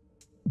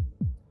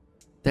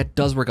 That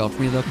does work out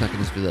for me though, because I can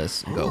just do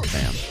this and go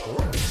bam.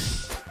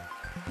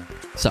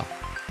 So,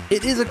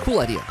 it is a cool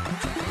idea.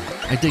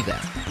 I dig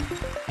that.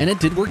 And it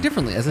did work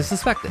differently, as I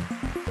suspected.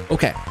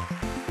 Okay.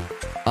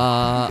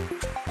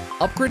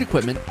 Upgrade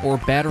equipment or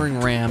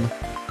battering ram.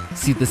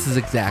 See, this is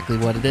exactly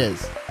what it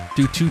is.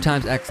 Do 2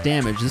 times X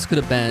damage. This could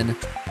have been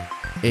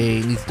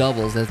these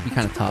doubles. That'd be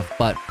kind of tough,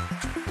 but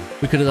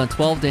we could have done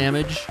 12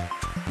 damage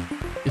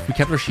if we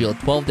kept our shield.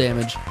 12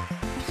 damage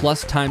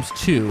plus times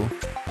 2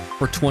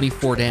 for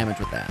 24 damage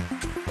with that.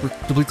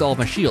 Depletes all of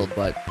my shield,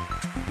 but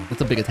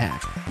that's a big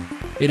attack.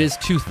 It is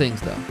 2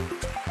 things though.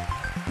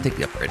 Take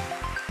the upgrade.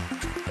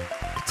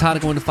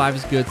 Katana going to 5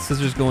 is good.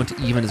 Scissors going to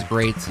even is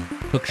great.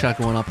 Hookshot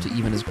going up to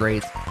even is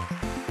great.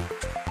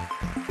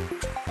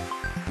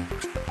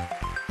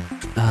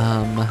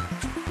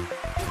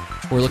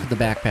 We're looking at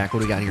the backpack. What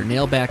do we got here?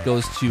 Nailback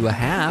goes to a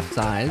half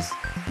size.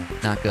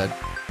 Not good.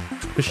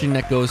 Fishing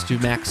net goes to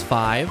max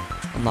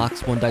 5.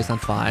 Unlocks 1 dice on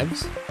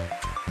 5s.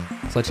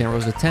 Sledgehammer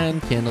goes to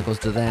 10. Candle goes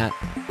to that.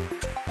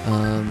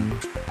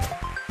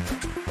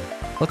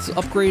 Let's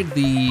upgrade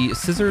the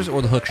scissors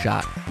or the hook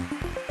shot.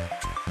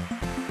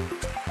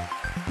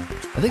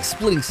 I I think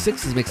splitting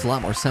sixes makes a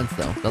lot more sense,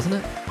 though, doesn't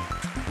it?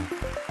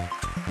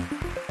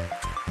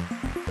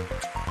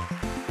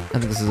 I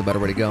think this is a better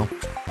way to go.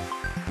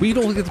 We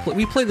don't get to play.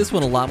 We play this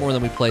one a lot more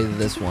than we play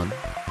this one.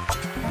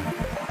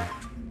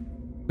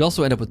 We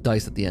also end up with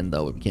dice at the end,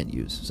 though, we can't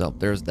use. So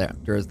there's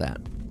that. There is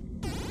that.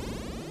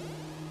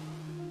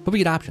 But we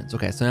get options.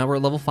 Okay, so now we're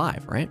at level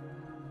 5, right?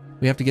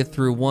 We have to get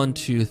through 1,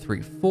 2,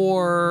 3,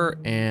 4,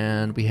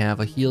 and we have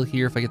a heal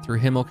here if I get through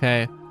him,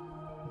 okay.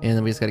 And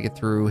then we just got to get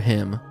through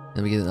him.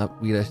 And we get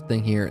a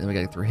thing here, and then we got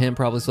to get through him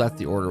probably. So that's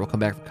the order. We'll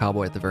come back for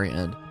Cowboy at the very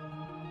end.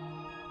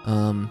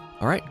 All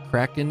right,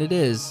 cracking it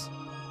is.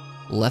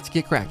 Let's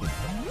get cracking.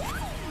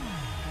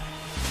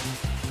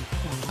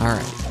 All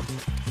right.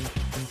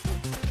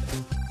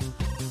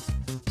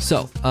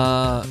 So,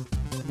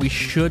 we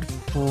should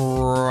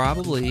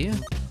probably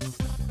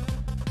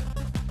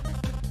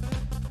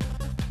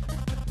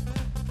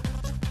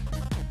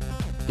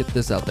get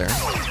this out there.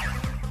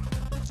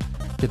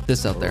 Get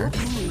this out there.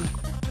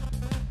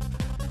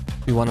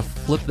 We want to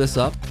flip this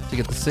up to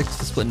get the 6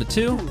 to split into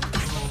 2.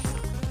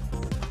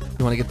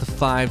 We want to get the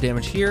 5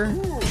 damage here.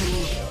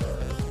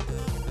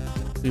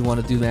 We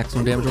want to do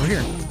maximum damage over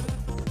here.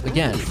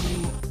 Again,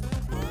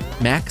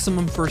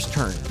 maximum first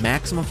turn.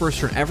 Maximum first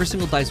turn. Every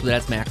single dice with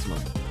that's maximum.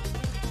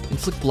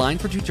 Inflict blind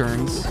for 2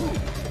 turns.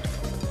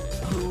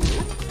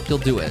 He'll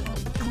do it.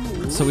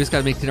 So we just got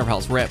to maintain our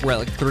health. We're at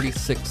like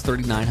 36,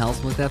 39 health,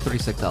 something like that.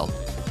 36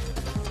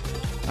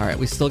 health. All right,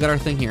 we still got our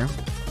thing here.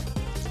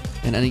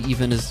 And any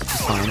even is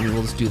fine. I mean,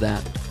 we'll just do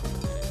that.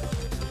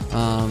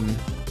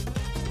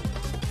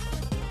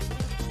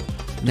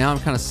 Now I'm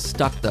kind of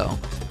stuck, though.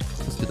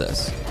 Let's do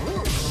this.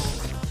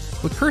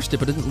 We cursed it,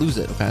 but didn't lose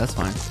it. Okay, that's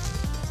fine.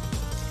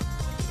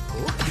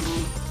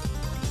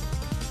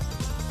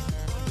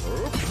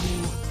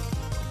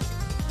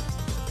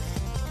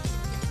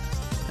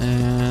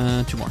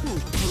 And 2 more.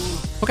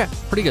 Okay,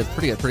 pretty good,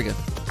 pretty good, pretty good.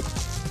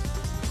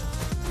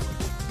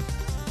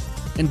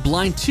 And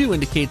blind 2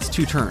 indicates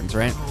 2 turns,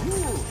 right?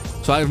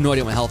 So I have no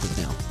idea what my health is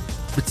now.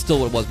 It's still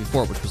what it was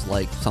before, which was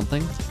like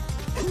something.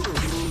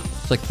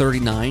 It's like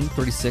 39,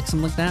 36,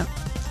 something like that.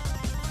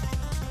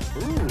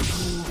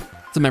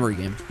 It's a memory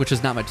game, which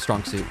is not my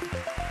strong suit.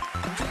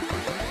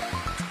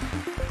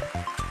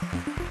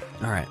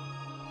 All right.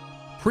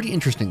 Pretty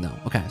interesting, though.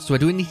 Okay, so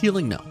do I need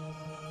healing? No.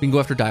 We can go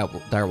after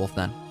Direwolf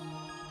then.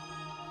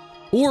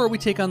 Or we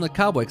take on the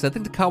Cowboy, because I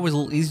think the Cowboy's a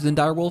little easier than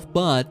Direwolf,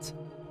 but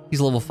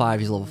he's level 5,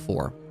 he's level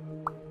 4.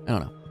 I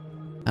don't know.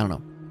 I don't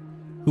know.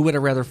 Who would I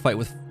rather fight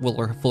with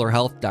fuller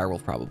health?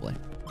 Direwolf, probably.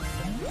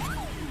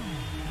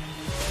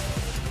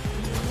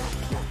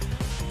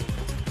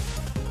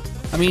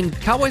 I mean,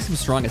 Cowboy has some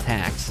strong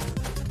attacks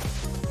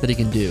that he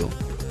can do.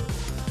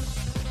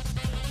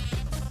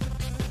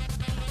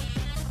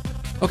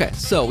 Okay,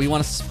 so we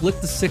want to split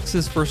the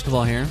 6s first of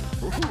all here.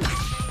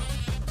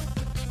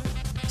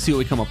 See what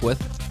we come up with.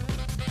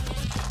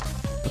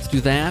 Let's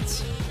do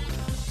that.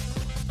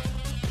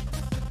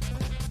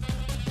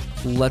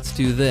 Let's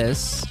do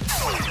this.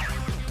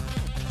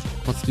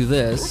 Let's do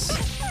this.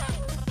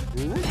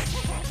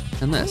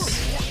 And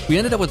this. We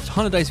ended up with a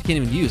ton of dice we can't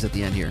even use at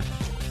the end here.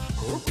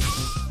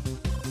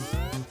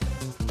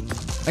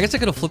 I guess I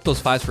could have flipped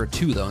those 5s for a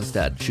 2 though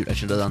instead. Shoot, I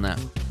should have done that.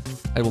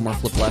 I had 1 more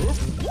flip left.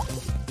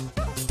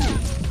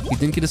 He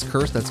didn't get his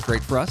curse, that's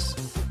great for us.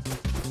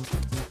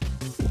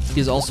 He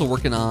is also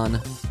working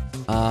on...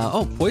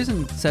 oh,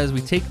 poison says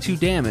we take 2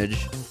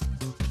 damage.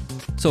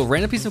 So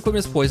random piece of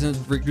equipment is poisoned.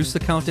 Reduce the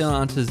countdown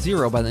onto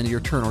 0 by the end of your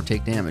turn or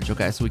take damage.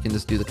 Okay, so we can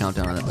just do the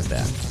countdown on it like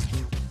that.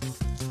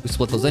 We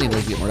split those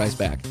anyways, we get more dice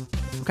back.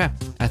 Okay,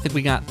 I think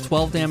we got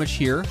 12 damage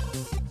here.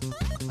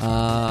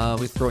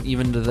 We throw it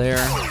even to there.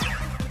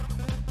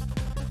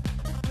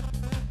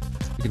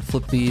 We can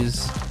flip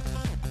these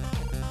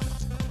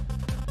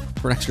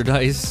for an extra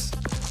dice.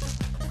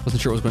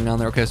 Wasn't sure what was going on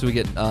there. Okay, so we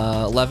get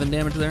 11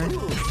 damage there.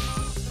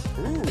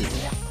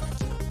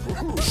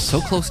 So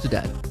close to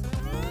dead.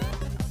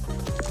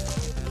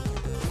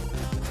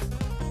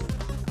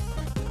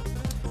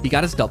 He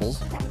got his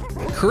doubles.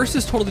 Curse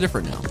is totally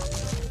different now.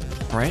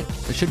 All right,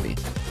 it should be.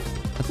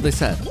 That's what they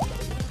said.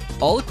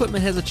 All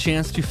equipment has a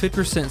chance to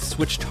 50%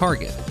 switch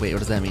target. Wait, what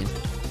does that mean?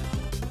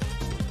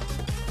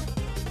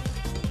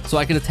 So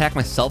I could attack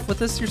myself with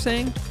this, you're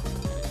saying?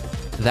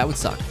 That would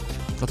suck.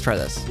 Let's try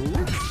this.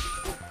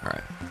 All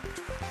right.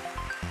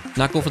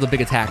 Not go for the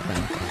big attack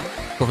then.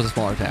 Go for the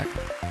smaller attack.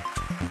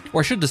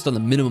 Or I should have just done the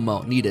minimum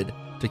amount needed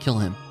to kill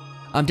him.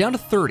 I'm down to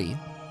 30.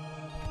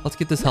 Let's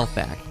get this health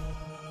back.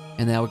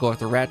 And now we go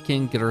after Rat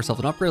King, get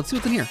ourselves an upgrade. Let's see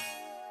what's in here.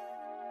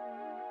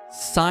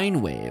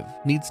 Sine Wave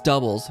needs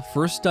doubles.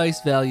 First dice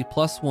value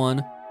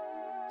 +1.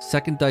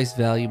 Second dice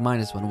value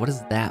 -1. What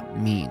does that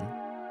mean?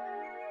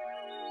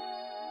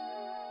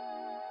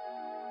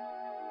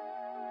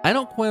 I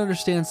don't quite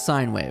understand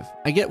Sine Wave.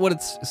 I get what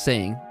it's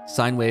saying.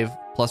 Sine Wave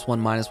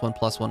 +1, -1,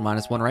 +1,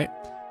 -1, right?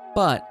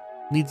 But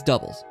needs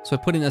doubles. So I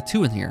put in a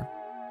 2 in here.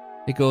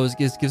 It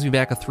gives me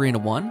back a 3 and a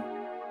 1.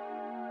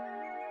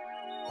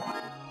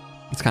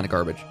 It's kind of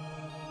garbage.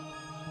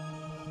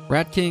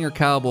 Rat King or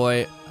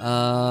Cowboy?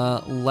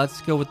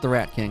 Let's go with the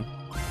Rat King.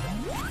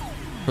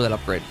 for that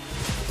upgrade.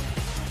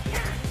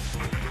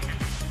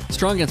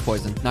 Strong against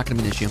poison, not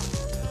gonna be an issue.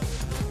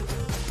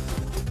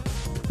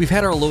 We've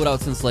had our loadout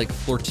since like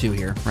floor 2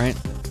 here, right?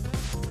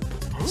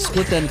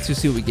 Split that into two,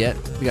 see what we get.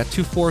 We got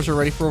 2 4s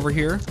already for over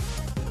here.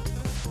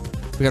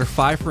 We got our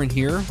 5 for in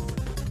here.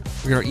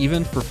 We got our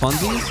even for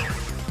funsies.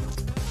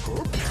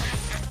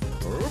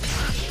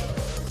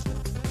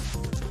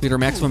 We got our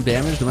maximum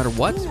damage no matter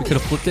what. We could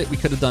have flipped it. We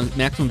could have done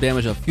maximum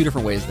damage a few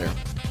different ways there.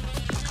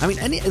 I mean,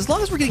 as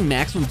long as we're getting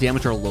maximum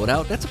damage to our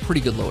loadout, that's a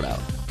pretty good loadout.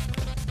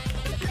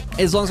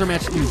 As long as our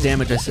maximum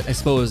damage, I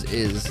suppose,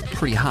 is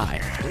pretty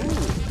high.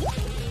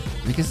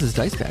 I guess his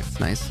dice back. It's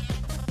nice.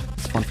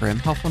 It's fun for him.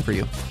 How fun for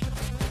you?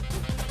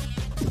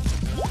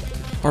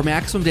 Our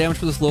maximum damage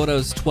for this loadout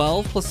is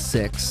 12 plus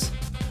 6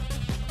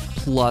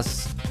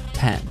 plus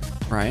 10,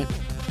 right?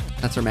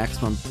 That's our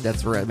maximum.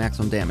 That's our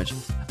maximum damage.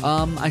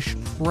 I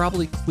should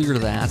probably clear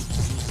that.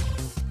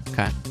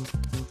 Okay.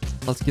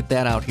 Let's get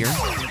that out here.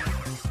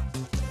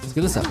 Let's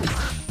get this up.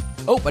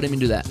 Oh, I didn't mean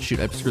to do that. Shoot,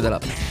 I screwed that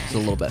up just a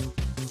little bit.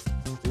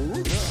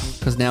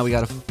 Because now we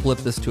got to flip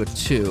this to a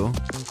 2.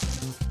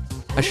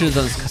 I should have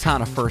done this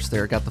katana first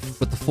there. Got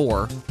with the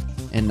 4.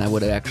 And I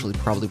would have actually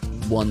probably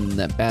won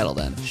that battle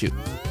then. Shoot.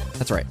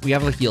 That's right. We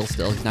have a heal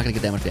still. He's not going to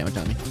get that much damage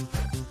on me.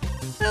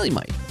 Well, he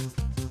might.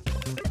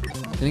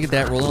 He's going to get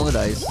that. Roll another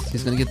dice.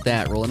 He's going to get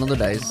that. Roll another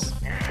dice.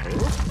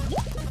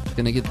 He's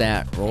going to get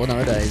that. Roll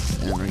another dice.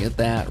 And we're going to get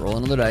that. Roll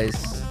another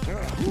dice.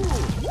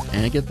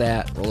 And I get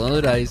that. Roll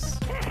another dice.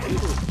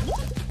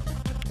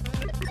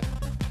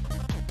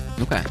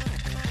 Okay.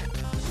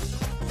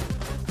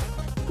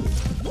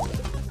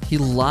 He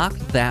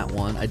locked that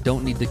one. I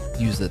don't need to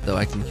use it, though.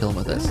 I can kill him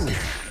with this.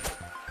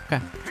 Okay.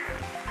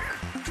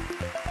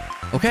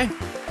 Okay.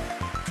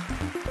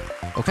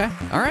 Okay.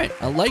 All right.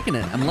 I'm liking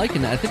it. I'm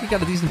liking it. I think we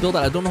got a decent build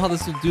out. I don't know how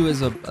this will do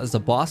as a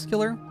boss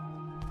killer.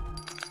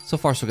 So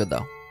far, so good,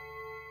 though.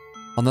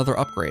 Another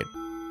upgrade.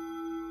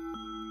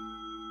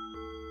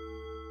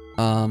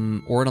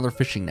 Or another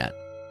fishing net.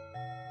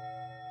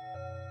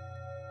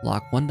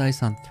 Lock 1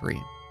 dice on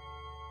 3.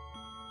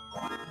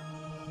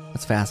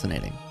 That's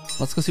fascinating.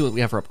 Let's go see what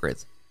we have for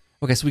upgrades.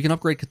 Okay, so we can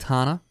upgrade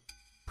katana.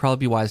 Probably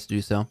be wise to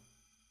do so.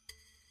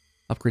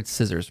 Upgrade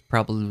scissors.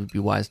 Probably would be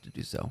wise to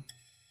do so.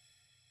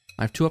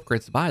 I have 2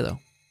 upgrades to buy, though.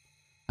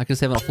 I can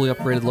just have a fully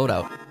upgraded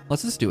loadout.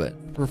 Let's just do it.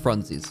 For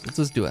funsies. Let's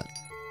just do it.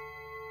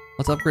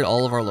 Let's upgrade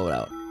all of our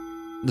loadout.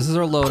 This is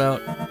our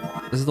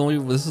loadout.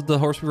 This is the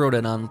horse we rode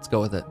in on. Let's go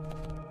with it.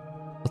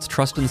 Let's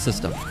trust in the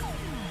system.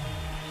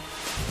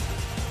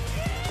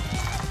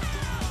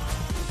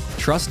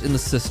 Trust in the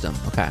system.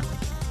 Okay.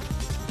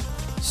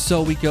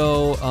 So we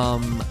go,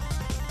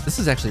 this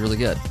is actually really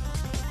good.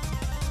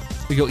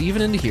 We go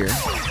even into here.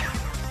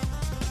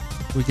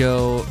 We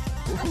go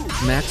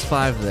max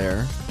 5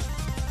 there.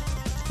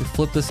 We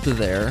flip this to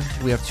there.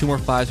 We have 2 more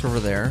 5s over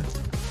there.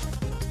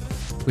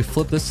 We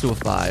flip this to a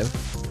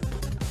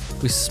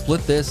 5. We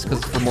split this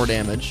because for more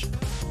damage.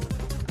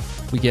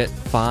 We get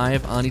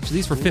 5 on each of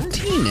these for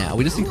 15 now.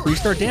 We just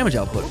increased our damage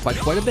output by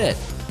quite a bit.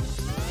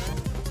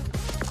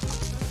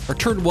 Our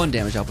turn 1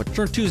 damage output.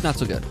 Turn 2 is not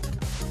so good.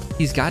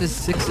 He's got his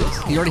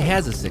 6s. He already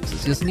has his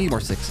 6s. He doesn't need more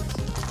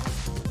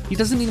 6s. He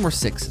doesn't need more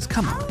 6s.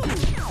 Come on.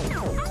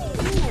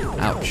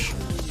 Ouch.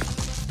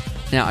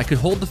 Now, I could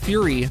hold the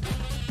Fury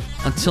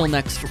until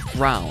next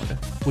round,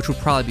 which would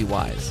probably be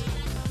wise.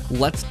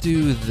 Let's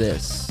do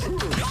this.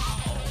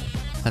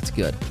 That's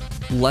good.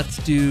 Let's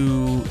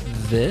do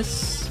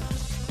this.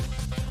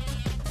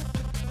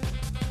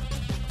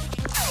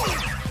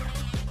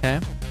 Okay.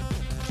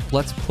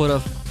 Let's put a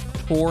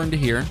 4 into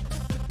here.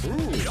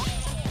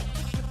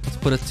 Let's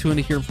put a 2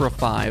 into here for a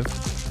 5.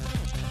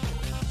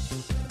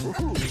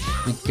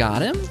 We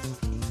got him?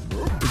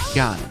 We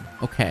got him.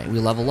 Okay, we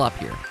level up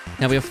here.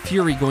 Now we have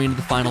Fury going into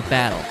the final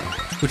battle,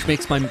 which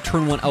makes my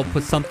turn 1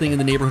 output something in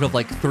the neighborhood of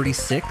like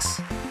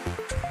 36.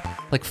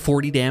 Like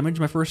 40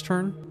 damage my first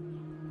turn.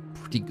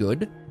 Pretty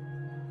good.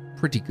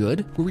 Pretty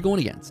good. Who are we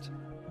going against?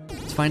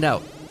 Let's find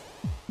out.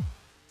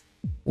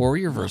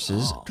 Warrior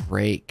versus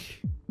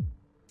Drake.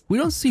 We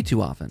don't see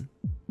too often.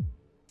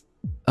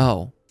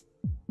 Oh.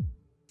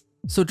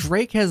 So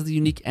Drake has the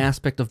unique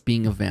aspect of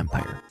being a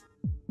vampire.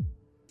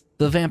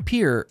 The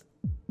vampire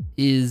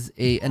is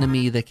an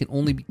enemy that can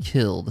only be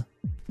killed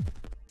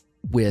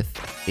with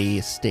a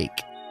stake.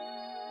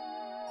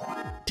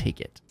 Take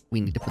it.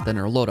 We need to put that in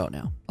our loadout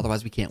now.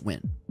 Otherwise we can't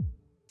win.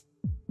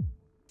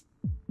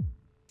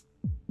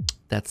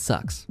 That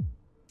sucks.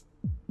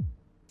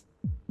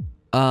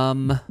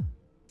 Well,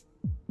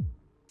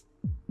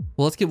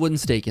 let's get wooden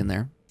stake in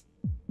there.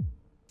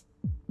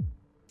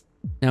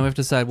 Now we have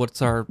to decide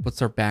what's our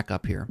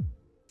backup here.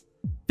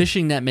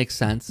 Fishing net makes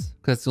sense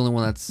because it's the only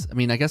one that's. I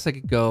mean, I guess I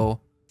could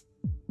go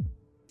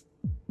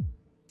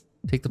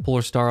take the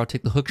polar star out,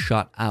 take the hook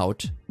shot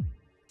out,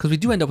 because we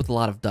do end up with a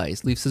lot of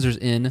dice. Leave scissors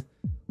in,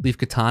 leave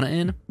katana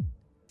in,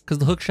 because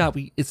the hook shot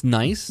it's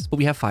nice, but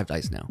we have 5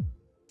 dice now,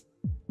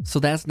 so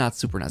that's not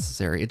super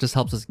necessary. It just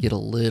helps us get a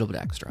little bit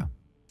extra.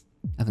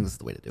 I think this is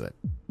the way to do it.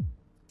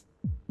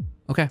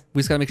 Okay, we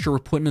just gotta make sure we're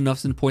putting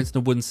enough points in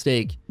a wooden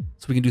stake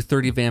So we can do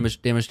 30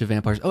 damage to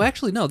vampires. Oh,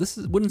 actually, no. This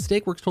wooden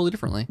stake works totally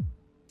differently.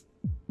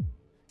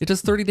 It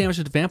does 30 damage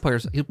to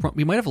vampires.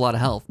 We might have a lot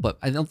of health, but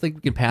I don't think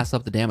we can pass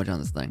up the damage on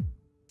this thing.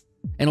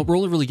 And we're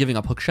only really giving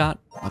up hook shot.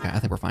 Okay, I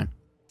think we're fine.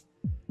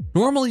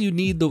 Normally you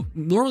need the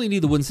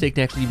wooden stake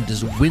to actually even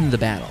just win the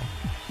battle.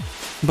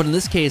 But in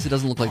this case, it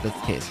doesn't look like that's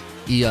the case.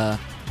 He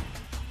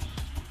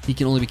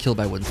can only be killed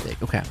by wooden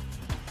stake. Okay.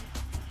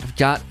 I've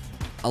got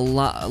a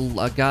lot.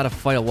 I gotta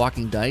fight a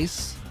walking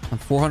dice. I'm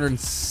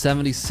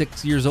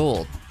 476 years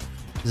old.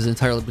 This is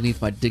entirely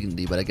beneath my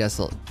dignity, but I guess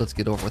let's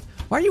get over with.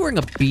 Why are you wearing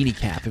a beanie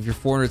cap if you're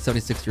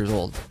 476 years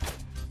old?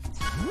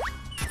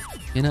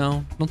 You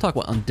know, don't talk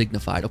about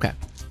undignified. Okay,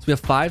 so we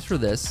have 5s for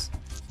this.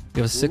 We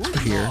have a 6 for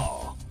here.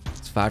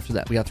 It's 5 for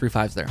that. We got 3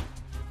 5s there.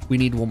 We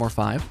need one more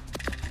 5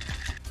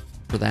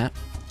 for that.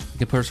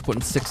 We can start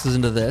putting 6s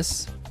into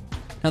this.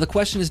 Now the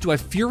question is, do I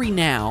Fury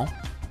now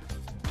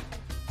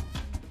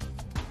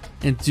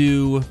and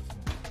do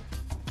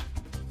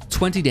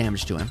 20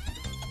 damage to him?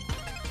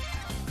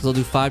 Because I'll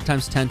do 5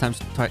 times 10 times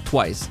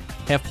twice.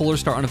 Have Polar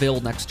Star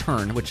unavailable next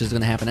turn, which is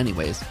going to happen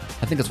anyways.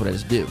 I think that's what I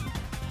just do.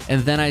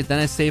 And then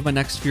I save my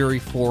next Fury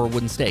for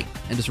Wooden Stake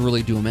and just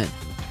really do him in.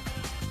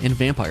 In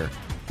Vampire.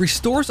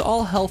 Restores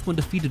all health when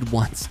defeated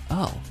once.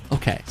 Oh,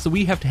 okay. So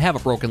we have to have a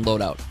broken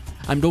loadout.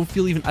 I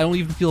don't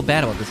even feel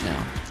bad about this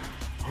now.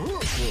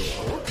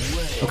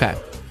 Okay.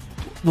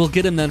 We'll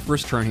get him then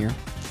first turn here.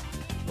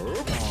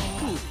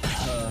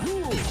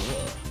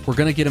 We're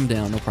gonna get him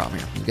down, no problem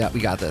here. We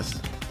got this.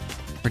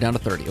 We're down to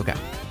 30, okay.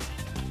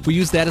 We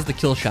use that as the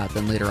kill shot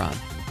then later on.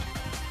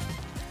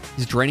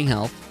 He's draining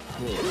health.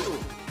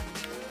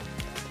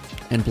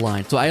 And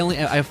blind. So I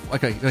have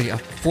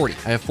 40.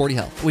 I have 40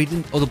 health. Wait,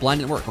 the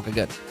blind didn't work. Okay,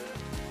 good.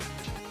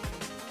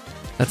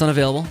 That's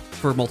unavailable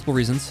for multiple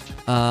reasons.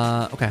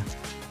 Okay.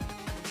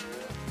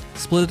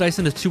 Split the dice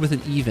into 2 with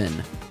an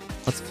even.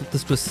 Let's flip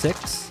this to a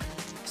 6.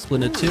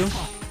 Split into 2.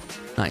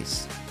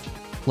 Nice.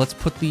 Let's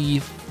put the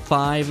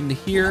 5 into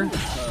here.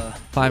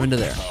 5 into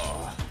there.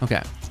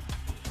 Okay.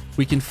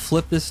 We can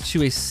flip this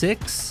to a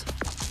 6.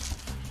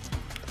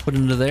 Put it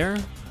into there.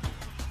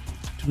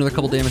 Do another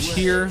couple damage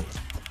here.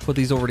 Put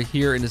these over to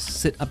here and just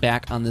sit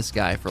back on this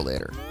guy for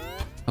later.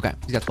 Okay,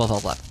 he's got 12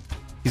 health left.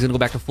 He's gonna go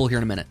back to full here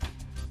in a minute.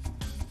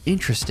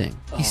 Interesting.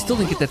 He still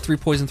didn't get that 3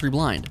 poison, 3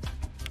 blind.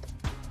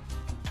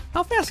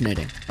 How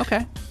fascinating.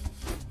 Okay.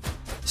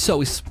 So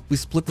we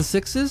split the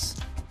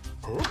 6s.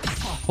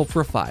 Hope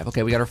for a 5.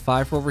 Okay, we got our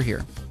 5 for over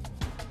here.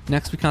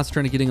 Next, we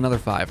concentrate on getting another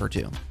 5 or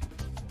 2.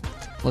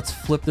 Let's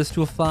flip this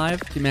to a 5.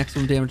 Get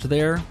maximum damage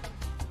there.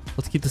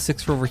 Let's keep the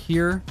 6 for over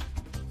here.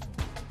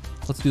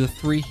 Let's do the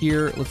 3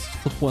 here. Let's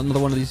flip another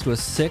one of these to a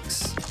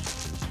 6.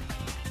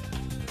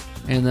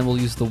 And then we'll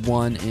use the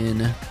 1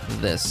 in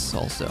this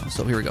also.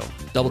 So here we go.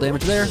 Double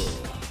damage there.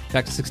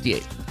 Back to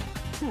 68.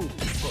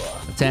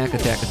 Attack,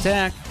 attack,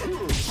 attack.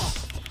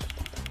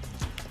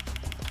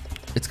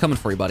 It's coming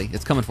for you, buddy.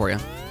 It's coming for you.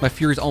 My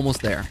Fury's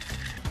almost there.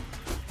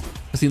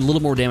 I need a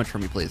little more damage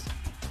from you, please.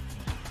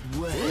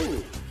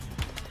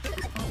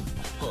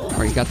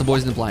 Alright, you got the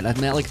poison and blind.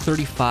 I'm at like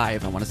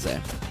 35, I want to say.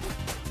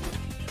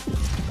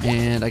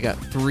 And I got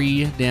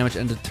 3 damage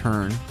end of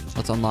turn.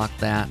 Let's unlock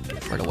that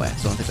right away.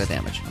 So I don't take that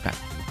damage. Okay.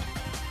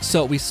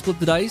 So we split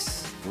the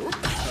dice.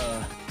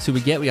 So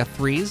we got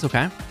 3s.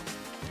 Okay.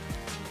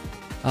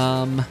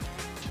 So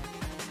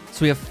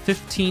we have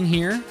 15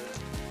 here.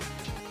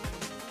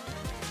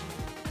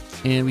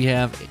 And we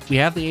have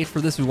the 8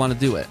 for this. We want to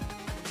do it.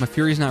 My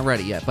Fury's not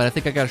ready yet, but I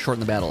think I got to shorten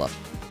the battle up.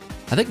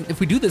 I think if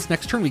we do this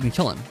next turn, we can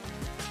kill him.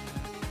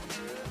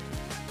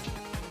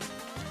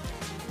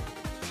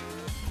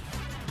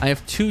 I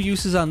have 2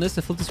 uses on this.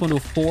 I flip this one to a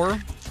 4.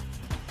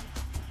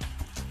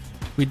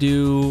 We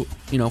do,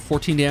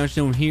 14 damage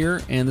to him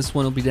here, and this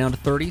one will be down to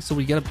 30, so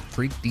we get a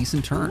pretty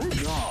decent turn.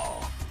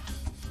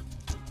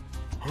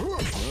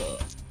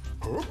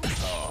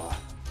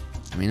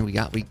 I mean, we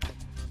got a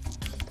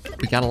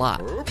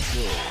lot.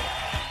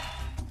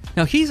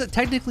 Now, he's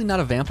technically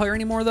not a vampire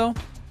anymore, though,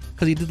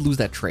 because he did lose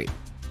that trait.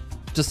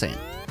 Just saying.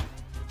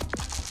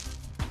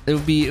 It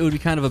would be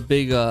kind of a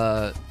big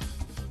FU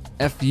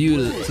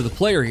to the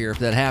player here if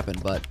that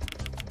happened, but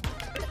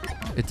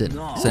it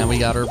didn't. So now we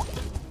got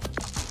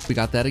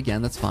that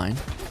again. That's fine.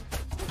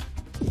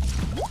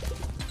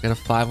 Got a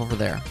 5 over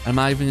there. I'm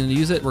not even going to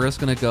use it. We're just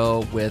going to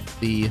go with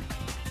the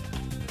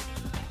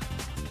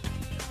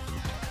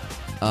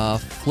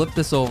flip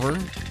this over,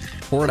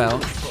 pour it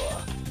out.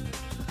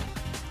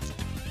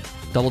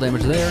 Double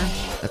damage there.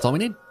 That's all we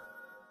need.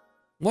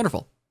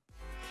 Wonderful.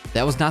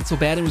 That was not so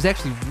bad. It was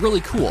actually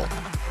really cool.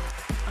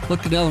 Look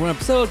at another one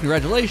episode.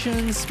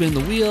 Congratulations. Spin the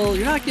wheel.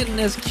 You're not getting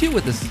as cute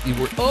with this.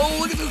 Oh,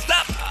 look at this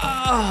stuff.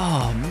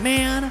 Oh,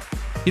 man.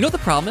 You know what the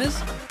problem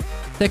is?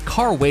 That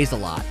car weighs a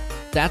lot.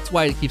 That's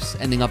why it keeps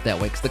ending up that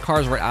way, because the car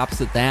is right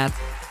opposite that.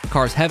 The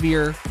car is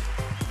heavier.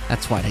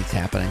 That's why it's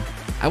happening.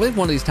 I think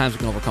one of these times we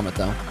can overcome it,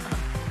 though.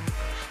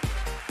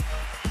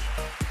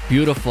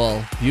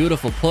 Beautiful.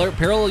 Beautiful.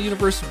 Parallel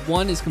Universe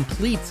 1 is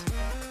complete.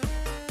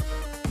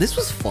 This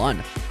was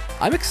fun.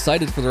 I'm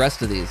excited for the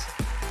rest of these.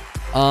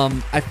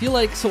 I feel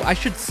like I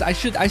should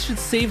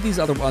save these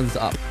other ones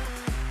up.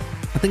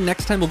 I think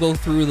next time we'll go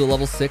through the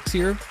level 6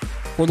 here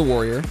for the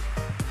warrior,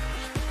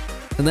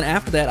 and then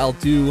after that I'll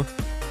do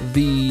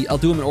them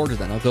in order.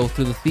 Then I'll go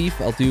through the thief,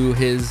 I'll do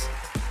his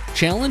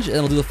challenge, and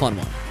I'll do the fun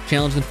one.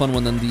 Challenge and fun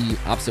one, then the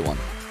opposite one,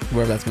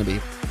 wherever that's gonna be.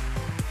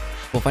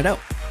 We'll find out.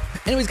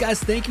 Anyways,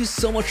 guys, thank you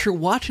so much for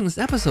watching this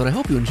episode. I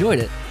hope you enjoyed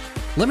it.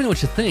 Let me know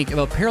what you think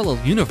about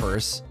Parallel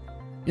Universe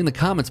in the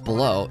comments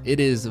below. It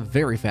is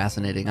very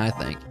fascinating, I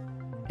think.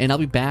 And I'll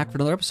be back for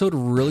another episode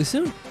really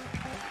soon.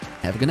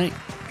 Have a good night.